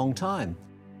long, long time.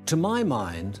 To my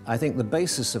mind, I think the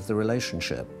basis of the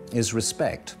relationship is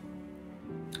respect.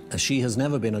 She has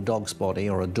never been a dog's body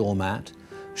or a doormat.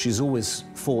 She's always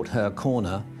fought her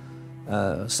corner.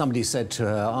 Somebody said to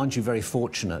her, aren't you very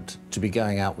fortunate to be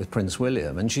going out with Prince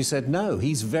William? And she said, no,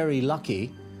 he's very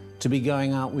lucky to be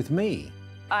going out with me.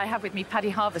 I have with me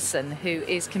Paddy Harverson, who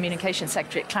is Communication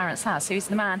Secretary at Clarence House, who's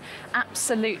the man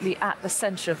absolutely at the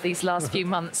centre of these last few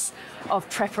months of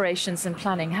preparations and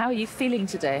planning. How are you feeling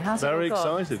today? How's Very it all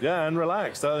gone? excited, yeah, and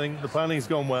relaxed. I think the planning's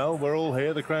gone well. We're all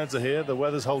here, the crowds are here, the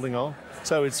weather's holding on,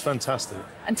 so it's fantastic.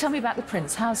 And tell me about the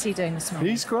Prince. How's he doing this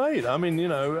morning? He's great. I mean, you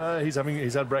know, he's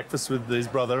had breakfast with his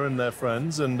brother and their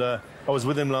friends, and I was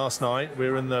with him last night. We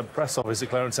were in the press office at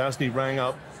Clarence House, and he rang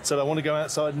up, said, I want to go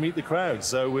outside and meet the crowd.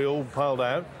 So we all piled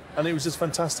out, and it was just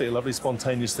fantastic, a lovely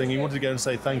spontaneous thing. He wanted to go and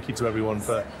say thank you to everyone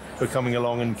for coming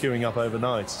along and queuing up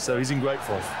overnight. So he's in great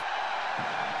form.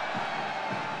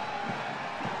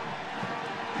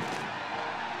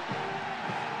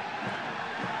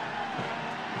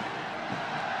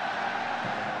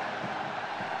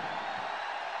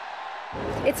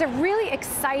 It's a really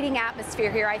exciting atmosphere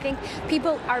here. I think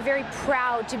people are very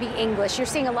proud to be English. You're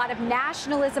seeing a lot of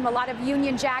nationalism, a lot of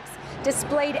Union Jacks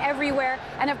displayed everywhere,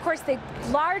 and of course the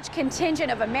large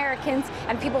contingent of Americans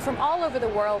and people from all over the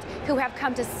world who have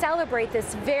come to celebrate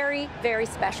this very, very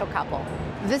special couple.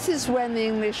 This is when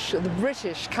the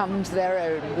British come to their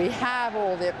own. We have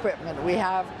all the equipment, we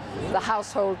have the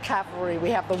household cavalry, we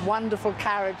have the wonderful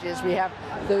carriages, we have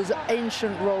those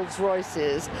ancient Rolls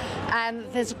Royces, and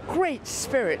there's great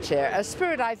spirit here. A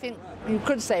spirit I think you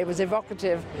could say was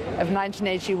evocative of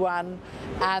 1981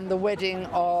 and the wedding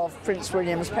of Prince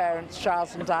William's parents,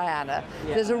 Charles and Diana.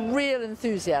 There's a real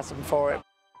enthusiasm for it.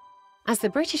 As the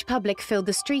British public filled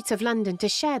the streets of London to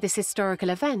share this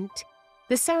historical event,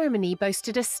 the ceremony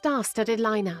boasted a star-studded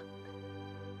lineup.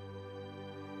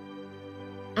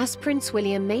 As Prince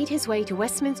William made his way to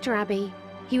Westminster Abbey,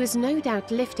 he was no doubt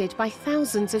lifted by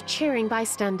thousands of cheering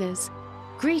bystanders,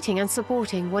 greeting and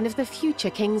supporting one of the future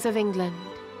kings of England.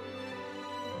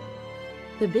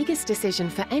 The biggest decision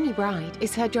for any bride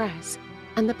is her dress,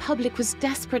 and the public was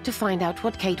desperate to find out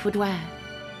what Kate would wear.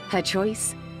 Her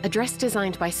choice, a dress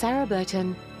designed by Sarah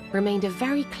Burton, remained a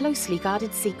very closely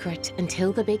guarded secret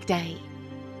until the big day.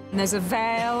 There's a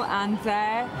veil, and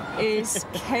there is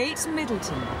Kate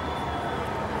Middleton.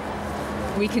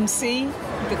 We can see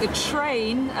that the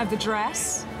train of the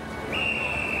dress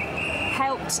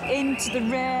helped into the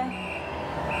rear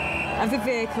of the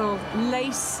vehicle,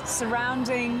 lace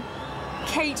surrounding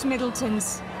Kate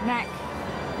Middleton's neck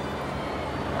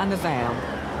and the veil.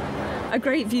 A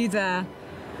great view there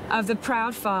of the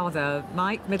proud father,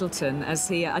 Mike Middleton, as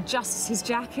he adjusts his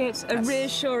jacket, a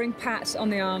reassuring pat on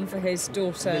the arm for his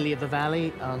daughter. Lily of the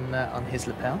Valley on his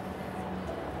lapel.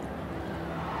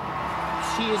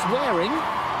 She is wearing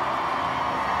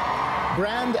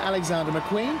Grand Alexander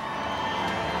McQueen.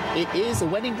 It is a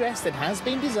wedding dress that has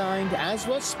been designed, as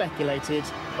was speculated,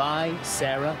 by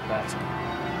Sarah Burton.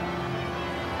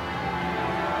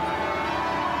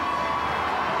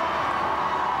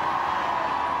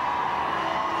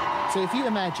 So if you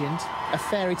imagined a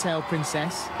fairy tale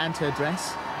princess and her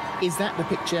dress, is that the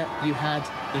picture you had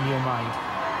in your mind?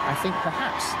 I think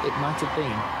perhaps it might have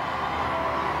been.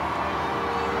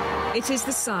 It is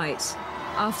the sight,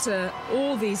 after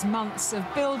all these months of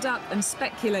build-up and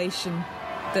speculation,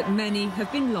 that many have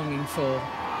been longing for.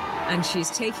 And she's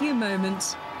taking a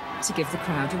moment to give the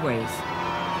crowd a wave.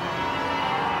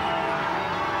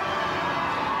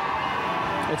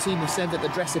 The team have said that the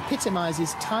dress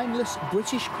epitomises timeless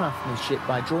British craftsmanship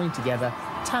by drawing together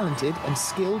talented and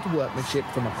skilled workmanship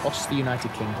from across the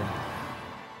United Kingdom.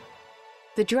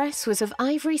 The dress was of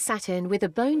ivory satin with a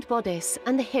boned bodice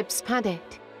and the hips padded,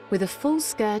 with a full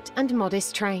skirt and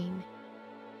modest train.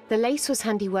 The lace was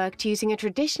handiworked using a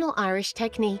traditional Irish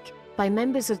technique by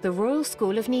members of the Royal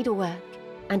School of Needlework,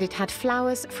 and it had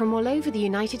flowers from all over the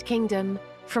United Kingdom,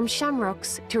 from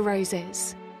shamrocks to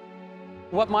roses.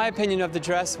 What my opinion of the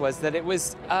dress was that it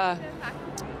was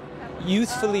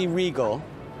youthfully regal.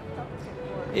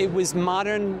 It was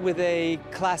modern with a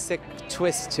classic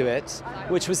twist to it,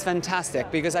 which was fantastic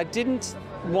because I didn't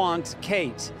want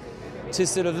Kate to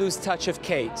sort of lose touch of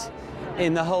Kate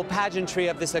in the whole pageantry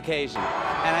of this occasion.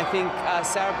 And I think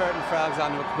Sarah Burton for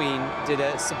Alexander McQueen did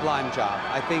a sublime job.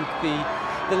 I think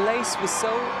the lace was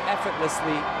so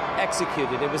effortlessly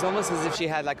executed. It was almost as if she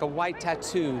had like a white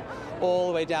tattoo all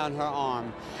the way down her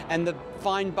arm, and the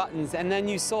fine buttons, and then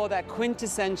you saw that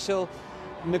quintessential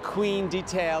McQueen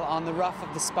detail on the ruff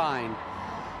of the spine.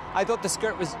 I thought the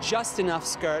skirt was just enough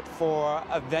skirt for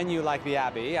a venue like the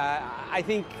Abbey. I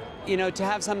think, you know, to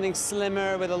have something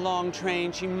slimmer with a long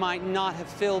train, she might not have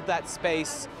filled that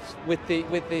space with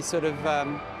the sort of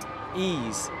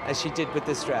ease as she did with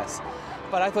this dress.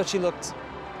 But I thought she looked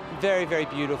very, very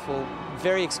beautiful,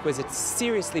 very exquisite,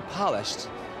 seriously polished.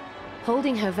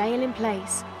 Holding her veil in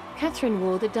place, Catherine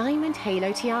wore the diamond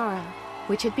halo tiara,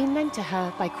 which had been lent to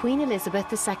her by Queen Elizabeth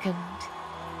II.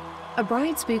 A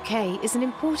bride's bouquet is an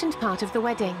important part of the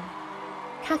wedding.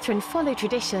 Catherine followed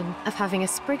tradition of having a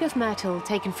sprig of myrtle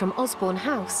taken from Osborne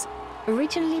House,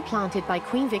 originally planted by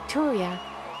Queen Victoria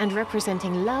and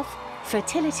representing love,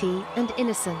 fertility and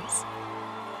innocence.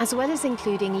 As well as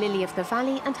including lily of the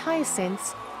valley and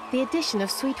hyacinths, the addition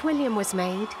of Sweet William was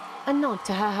made, a nod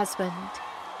to her husband.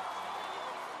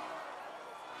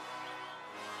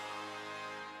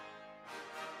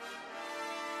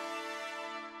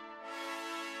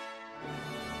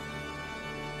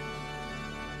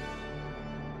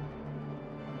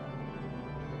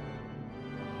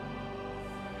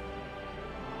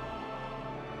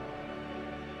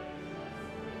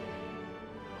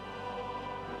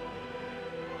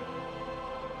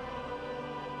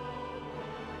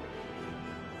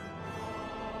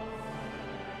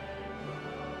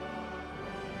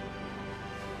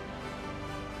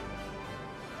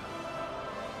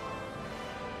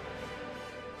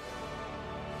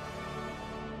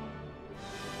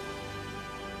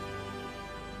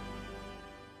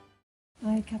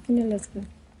 I, Catherine Elizabeth,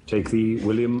 take thee,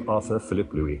 William Arthur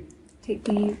Philip Louis, take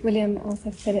thee, William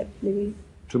Arthur Philip Louis,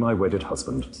 to my wedded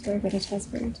husband, to my wedded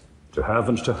husband, to have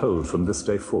and to hold from this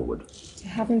day forward, to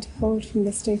have and to hold from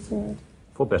this day forward,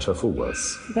 for better, for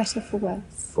worse, for better, for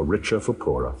worse, for richer, for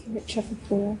poorer, for richer, for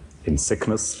poorer, in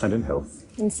sickness and in health,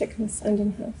 in sickness and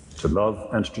in health, to love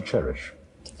and to cherish,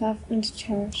 to love and to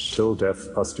cherish, till death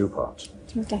us do part,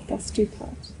 till death us do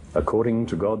part, according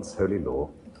to God's holy law,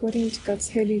 according to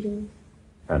God's holy law,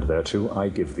 and thereto I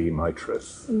give thee my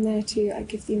troth. and thereto I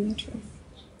give thee my troth.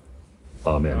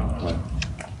 Amen. Amen.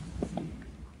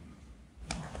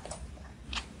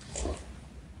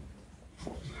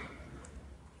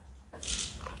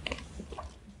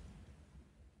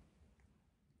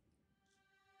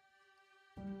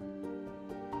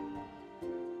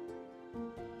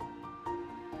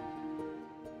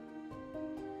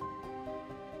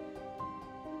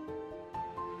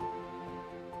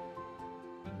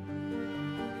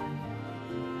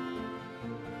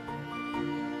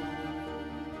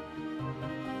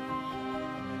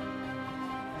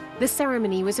 The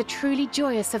ceremony was a truly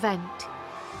joyous event.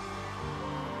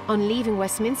 On leaving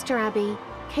Westminster Abbey,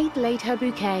 Kate laid her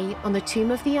bouquet on the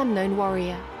tomb of the unknown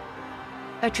warrior,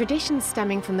 a tradition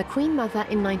stemming from the Queen Mother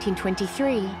in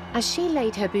 1923, as she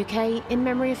laid her bouquet in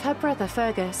memory of her brother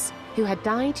Fergus, who had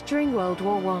died during World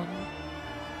War I.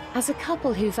 As a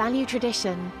couple who value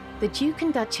tradition, the Duke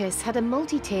and Duchess had a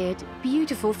multi-tiered,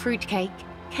 beautiful fruitcake,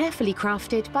 carefully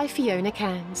crafted by Fiona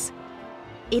Cairns.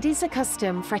 It is a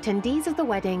custom for attendees of the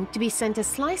wedding to be sent a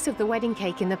slice of the wedding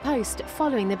cake in the post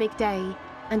following the big day,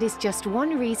 and is just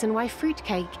one reason why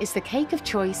fruitcake is the cake of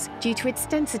choice due to its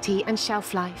density and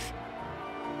shelf life.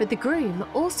 But the groom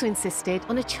also insisted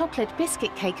on a chocolate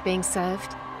biscuit cake being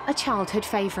served, a childhood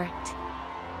favourite.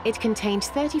 It contained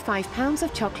 35 pounds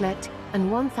of chocolate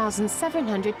and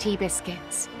 1,700 tea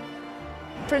biscuits.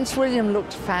 Prince William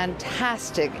looked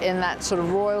fantastic in that sort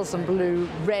of royals and blue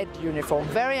red uniform,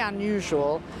 very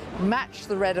unusual, matched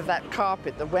the red of that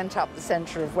carpet that went up the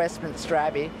centre of Westminster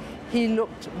Abbey. He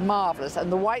looked marvellous, and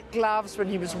the white gloves when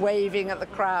he was waving at the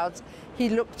crowds, he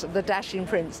looked the dashing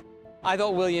prince. I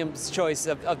thought William's choice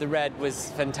of the red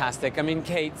was fantastic. I mean,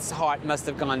 Kate's heart must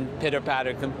have gone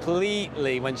pitter-patter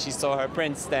completely when she saw her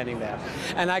prince standing there.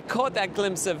 And I caught that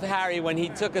glimpse of Harry when he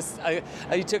took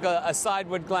a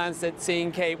sideward glance at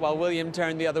seeing Kate while William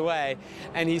turned the other way,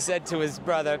 and he said to his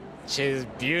brother, "She's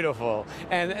beautiful."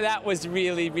 And that was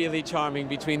really, really charming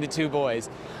between the two boys.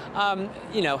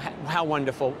 You know, how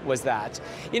wonderful was that?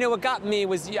 You know, what got me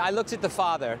was, I looked at the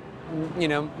father, you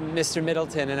know, Mr.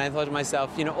 Middleton, and I thought to myself,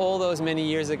 you know, all those many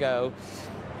years ago,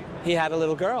 he had a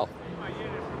little girl.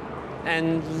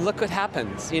 And look what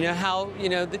happens, you know, how, you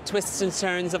know, the twists and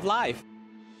turns of life.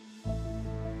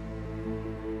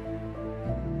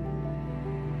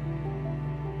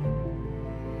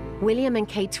 William and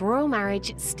Kate's royal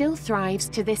marriage still thrives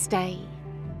to this day,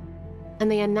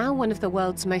 and they are now one of the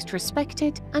world's most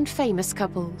respected and famous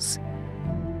couples.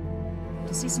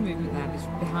 You see some movement there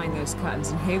behind those curtains,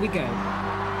 and here we go.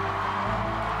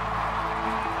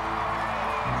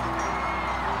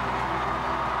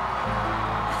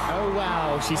 Oh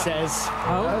wow, she says.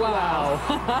 Oh wow.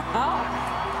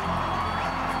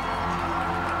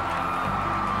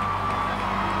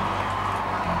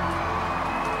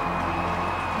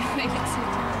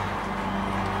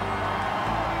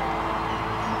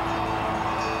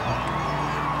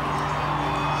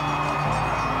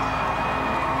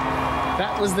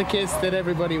 That was the kiss that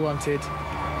everybody wanted.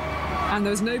 And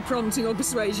there was no prompting or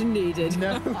persuasion needed.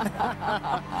 No.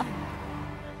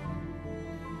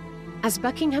 As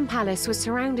Buckingham Palace was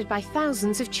surrounded by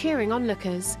thousands of cheering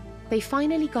onlookers, they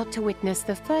finally got to witness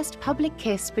the first public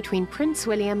kiss between Prince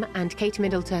William and Kate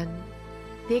Middleton.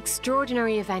 The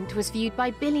extraordinary event was viewed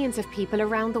by billions of people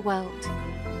around the world.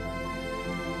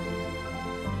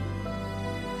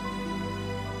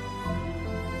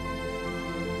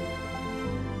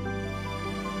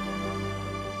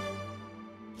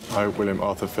 I, William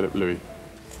Arthur Philip Louis,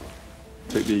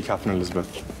 take thee, Catherine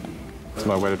Elizabeth, to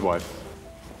my wedded wife,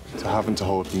 to have and to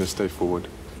hold from this day forward,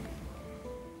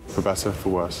 for better, for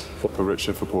worse, for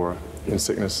richer, for poorer, in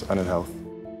sickness and in health.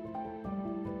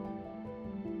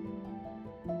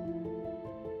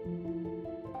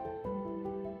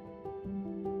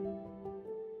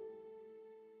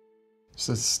 It's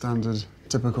a standard,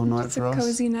 typical night for us. It's a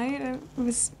cosy night. It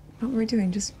was, what were we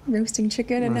doing? Just roasting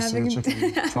chicken and having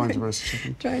trying to roast a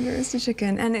chicken. Trying to roast a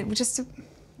chicken, and it was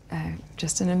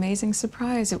just an amazing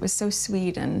surprise. It was so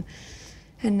sweet and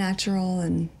natural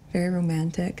and very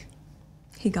romantic.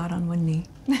 He got on one knee.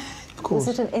 Of course.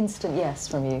 Was it an instant yes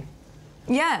from you?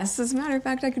 Yes, as a matter of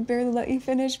fact, I could barely let you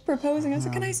finish proposing. I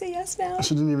said, can I say yes now?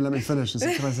 She didn't even let me finish. She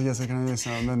said, can I say yes, can I say yes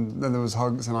now? And then there was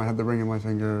hugs, and I had the ring in my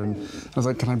finger, and I was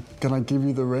like, can I give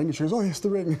you the ring? And she goes, oh, yes, the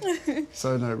ring.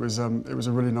 So, no, it was a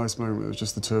really nice moment. It was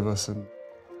just the two of us. And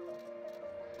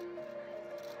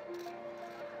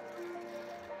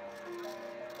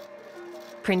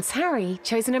Prince Harry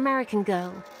chose an American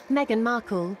girl, Meghan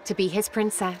Markle, to be his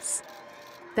princess.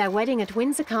 Their wedding at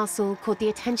Windsor Castle caught the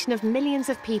attention of millions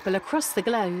of people across the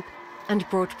globe and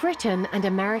brought Britain and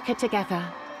America together.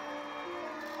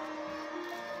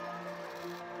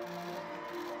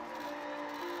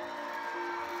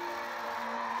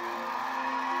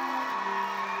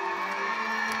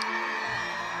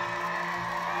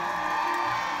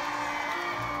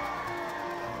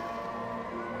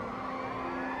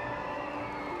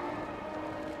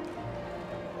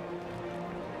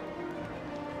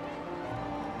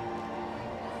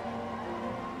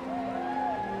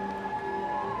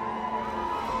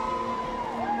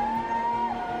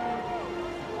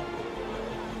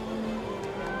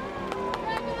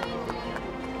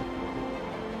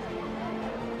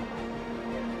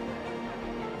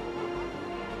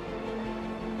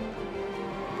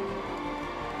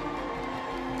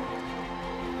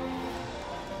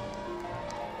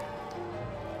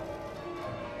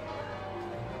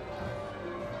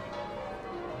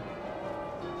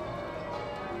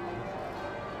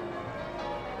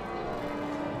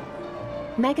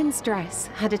 Meghan's dress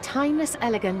had a timeless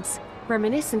elegance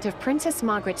reminiscent of Princess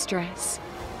Margaret's dress.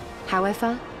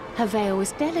 However, her veil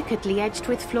was delicately edged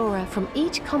with flora from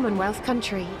each Commonwealth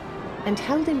country and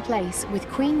held in place with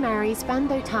Queen Mary's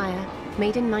bandeau tire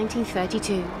made in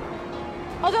 1932.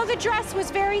 Although the dress was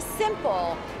very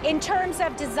simple in terms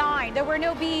of design, there were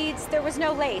no beads, there was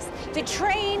no lace. The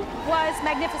train was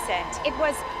magnificent. It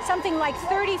was something like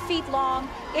 30 feet long.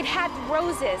 It had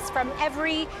roses from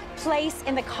every place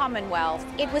in the Commonwealth.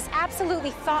 It was absolutely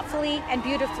thoughtfully and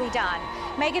beautifully done.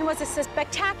 Meghan was a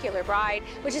spectacular bride,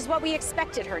 which is what we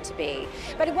expected her to be.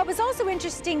 But what was also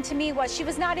interesting to me was she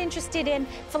was not interested in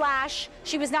flash.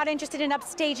 She was not interested in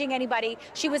upstaging anybody.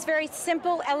 She was very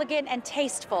simple, elegant, and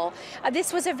tasteful.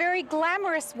 This was a very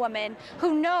glamorous woman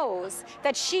who knows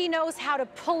that she knows how to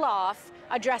pull off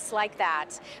a dress like that.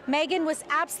 Meghan was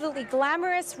absolutely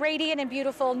glamorous, radiant, and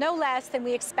beautiful, no less than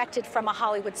we expected from a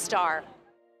Hollywood star.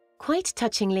 Quite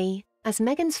touchingly, as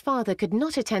Meghan's father could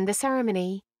not attend the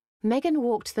ceremony, Meghan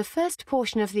walked the first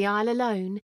portion of the aisle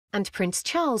alone, and Prince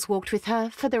Charles walked with her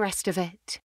for the rest of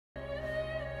it.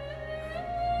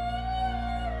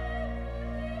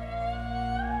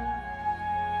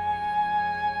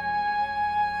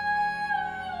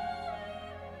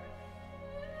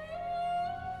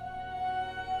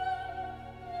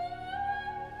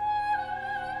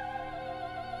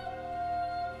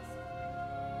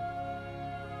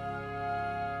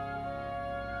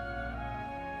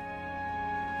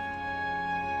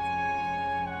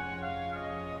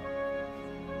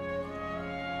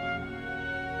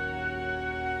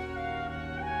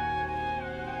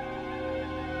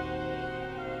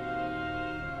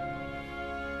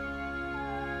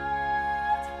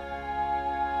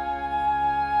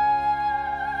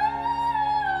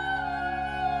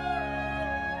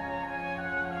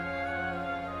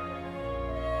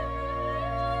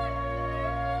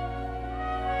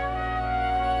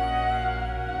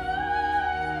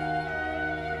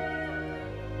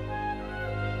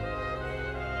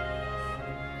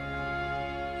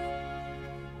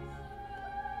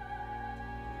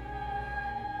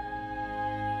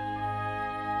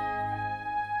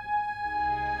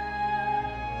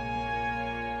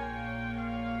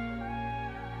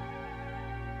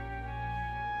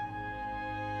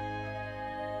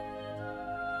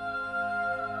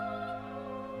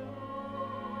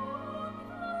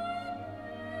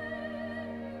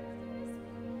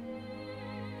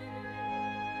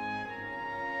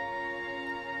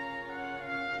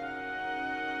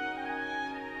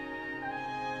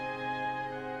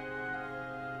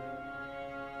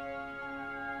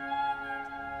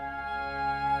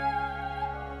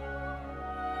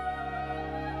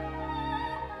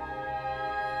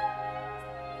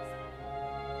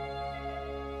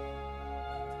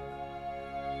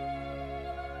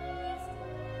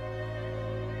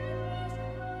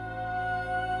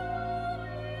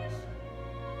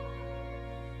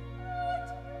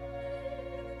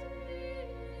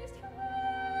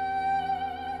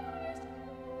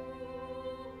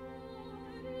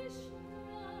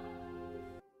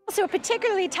 Also a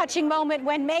particularly touching moment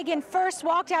when Meghan first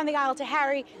walked down the aisle to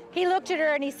Harry. He looked at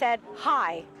her and he said,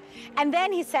 "Hi." And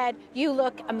then he said, "You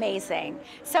look amazing."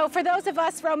 So for those of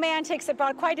us romantics, it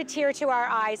brought quite a tear to our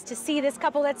eyes to see this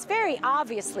couple that's very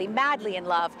obviously madly in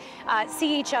love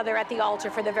see each other at the altar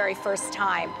for the very first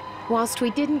time. Whilst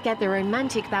we didn't get the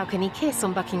romantic balcony kiss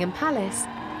on Buckingham Palace,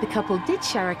 the couple did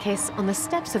share a kiss on the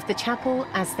steps of the chapel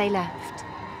as they left.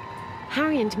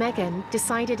 Harry and Meghan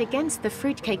decided against the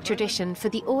fruitcake tradition for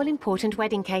the all-important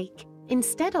wedding cake,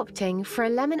 instead opting for a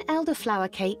lemon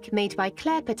elderflower cake made by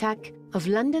Claire Patak of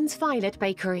London's Violet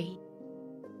Bakery.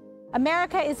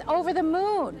 America is over the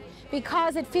moon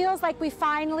because it feels like we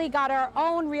finally got our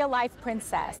own real-life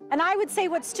princess. And I would say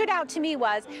what stood out to me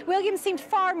was William seemed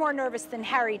far more nervous than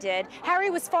Harry did. Harry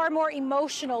was far more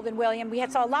emotional than William. We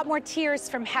saw a lot more tears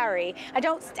from Harry. I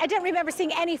didn't remember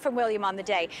seeing any from William on the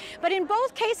day. But in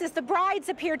both cases, the brides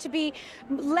appeared to be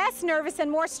less nervous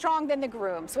and more strong than the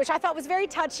grooms, which I thought was very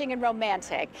touching and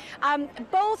romantic.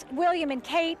 Both William and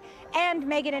Kate and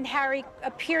Meghan and Harry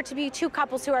appear to be two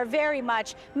couples who are very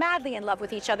much madly in love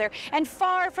with each other, and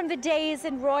far from the days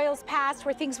in royals past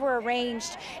where things were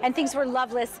arranged and things were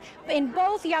loveless. In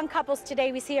both young couples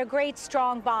today, we see a great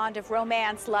strong bond of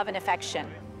romance, love, and affection.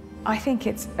 I think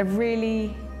it's a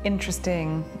really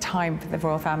interesting time for the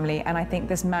royal family, and I think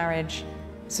this marriage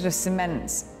sort of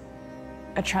cements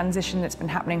a transition that's been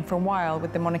happening for a while,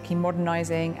 with the monarchy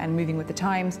modernizing and moving with the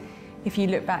times. If you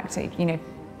look back to,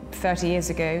 30 years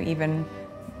ago, even,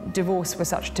 divorce was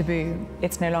such a taboo.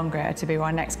 It's no longer a taboo.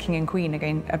 Our next king and queen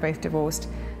again are both divorced.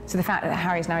 So the fact that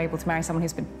Harry's now able to marry someone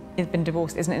who's been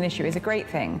divorced isn't an issue, is a great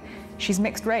thing. She's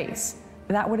mixed race.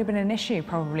 That would have been an issue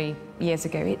probably years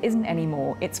ago. It isn't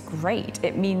anymore. It's great.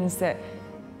 It means that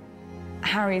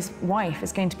Harry's wife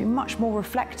is going to be much more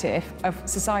reflective of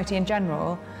society in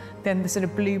general than the sort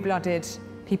of blue-blooded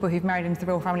people who've married into the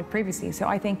royal family previously. So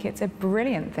I think it's a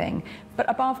brilliant thing. But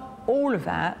above all of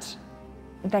that,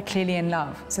 they're clearly in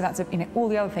love. So that's, all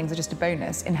the other things are just a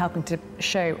bonus in helping to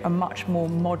show a much more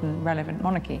modern, relevant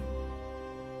monarchy.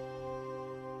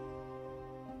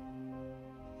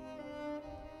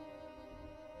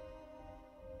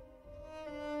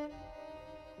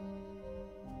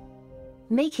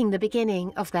 Making the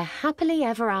beginning of their happily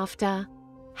ever after,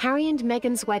 Harry and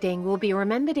Meghan's wedding will be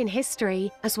remembered in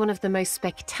history as one of the most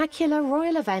spectacular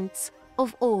royal events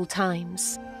of all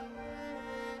times.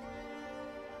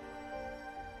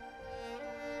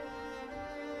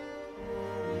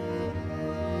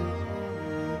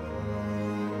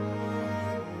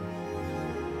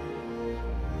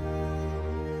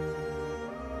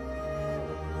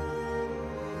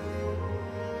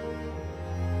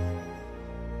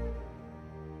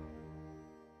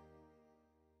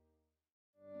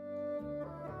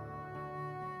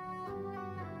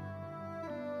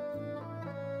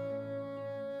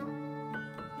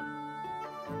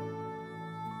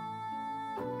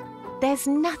 There's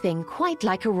nothing quite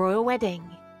like a royal wedding.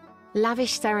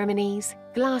 Lavish ceremonies,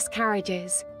 glass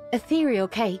carriages, ethereal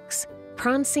cakes,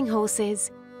 prancing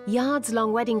horses,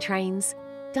 yards-long wedding trains,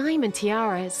 diamond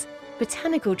tiaras,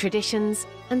 botanical traditions,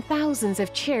 and thousands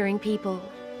of cheering people.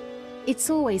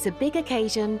 It's always a big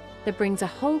occasion that brings a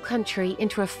whole country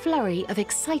into a flurry of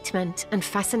excitement and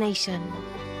fascination.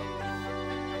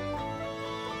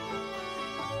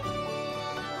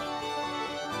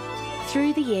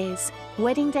 Through the years,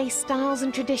 wedding day styles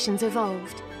and traditions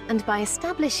evolved, and by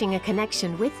establishing a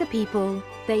connection with the people,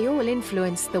 they all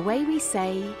influence the way we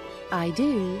say, "I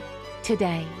do,"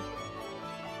 today.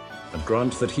 And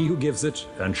grant that he who gives it,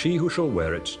 and she who shall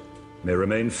wear it, may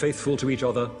remain faithful to each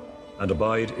other, and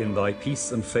abide in thy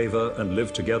peace and favour, and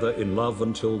live together in love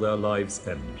until their lives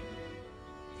end.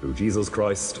 Through Jesus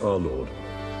Christ our Lord.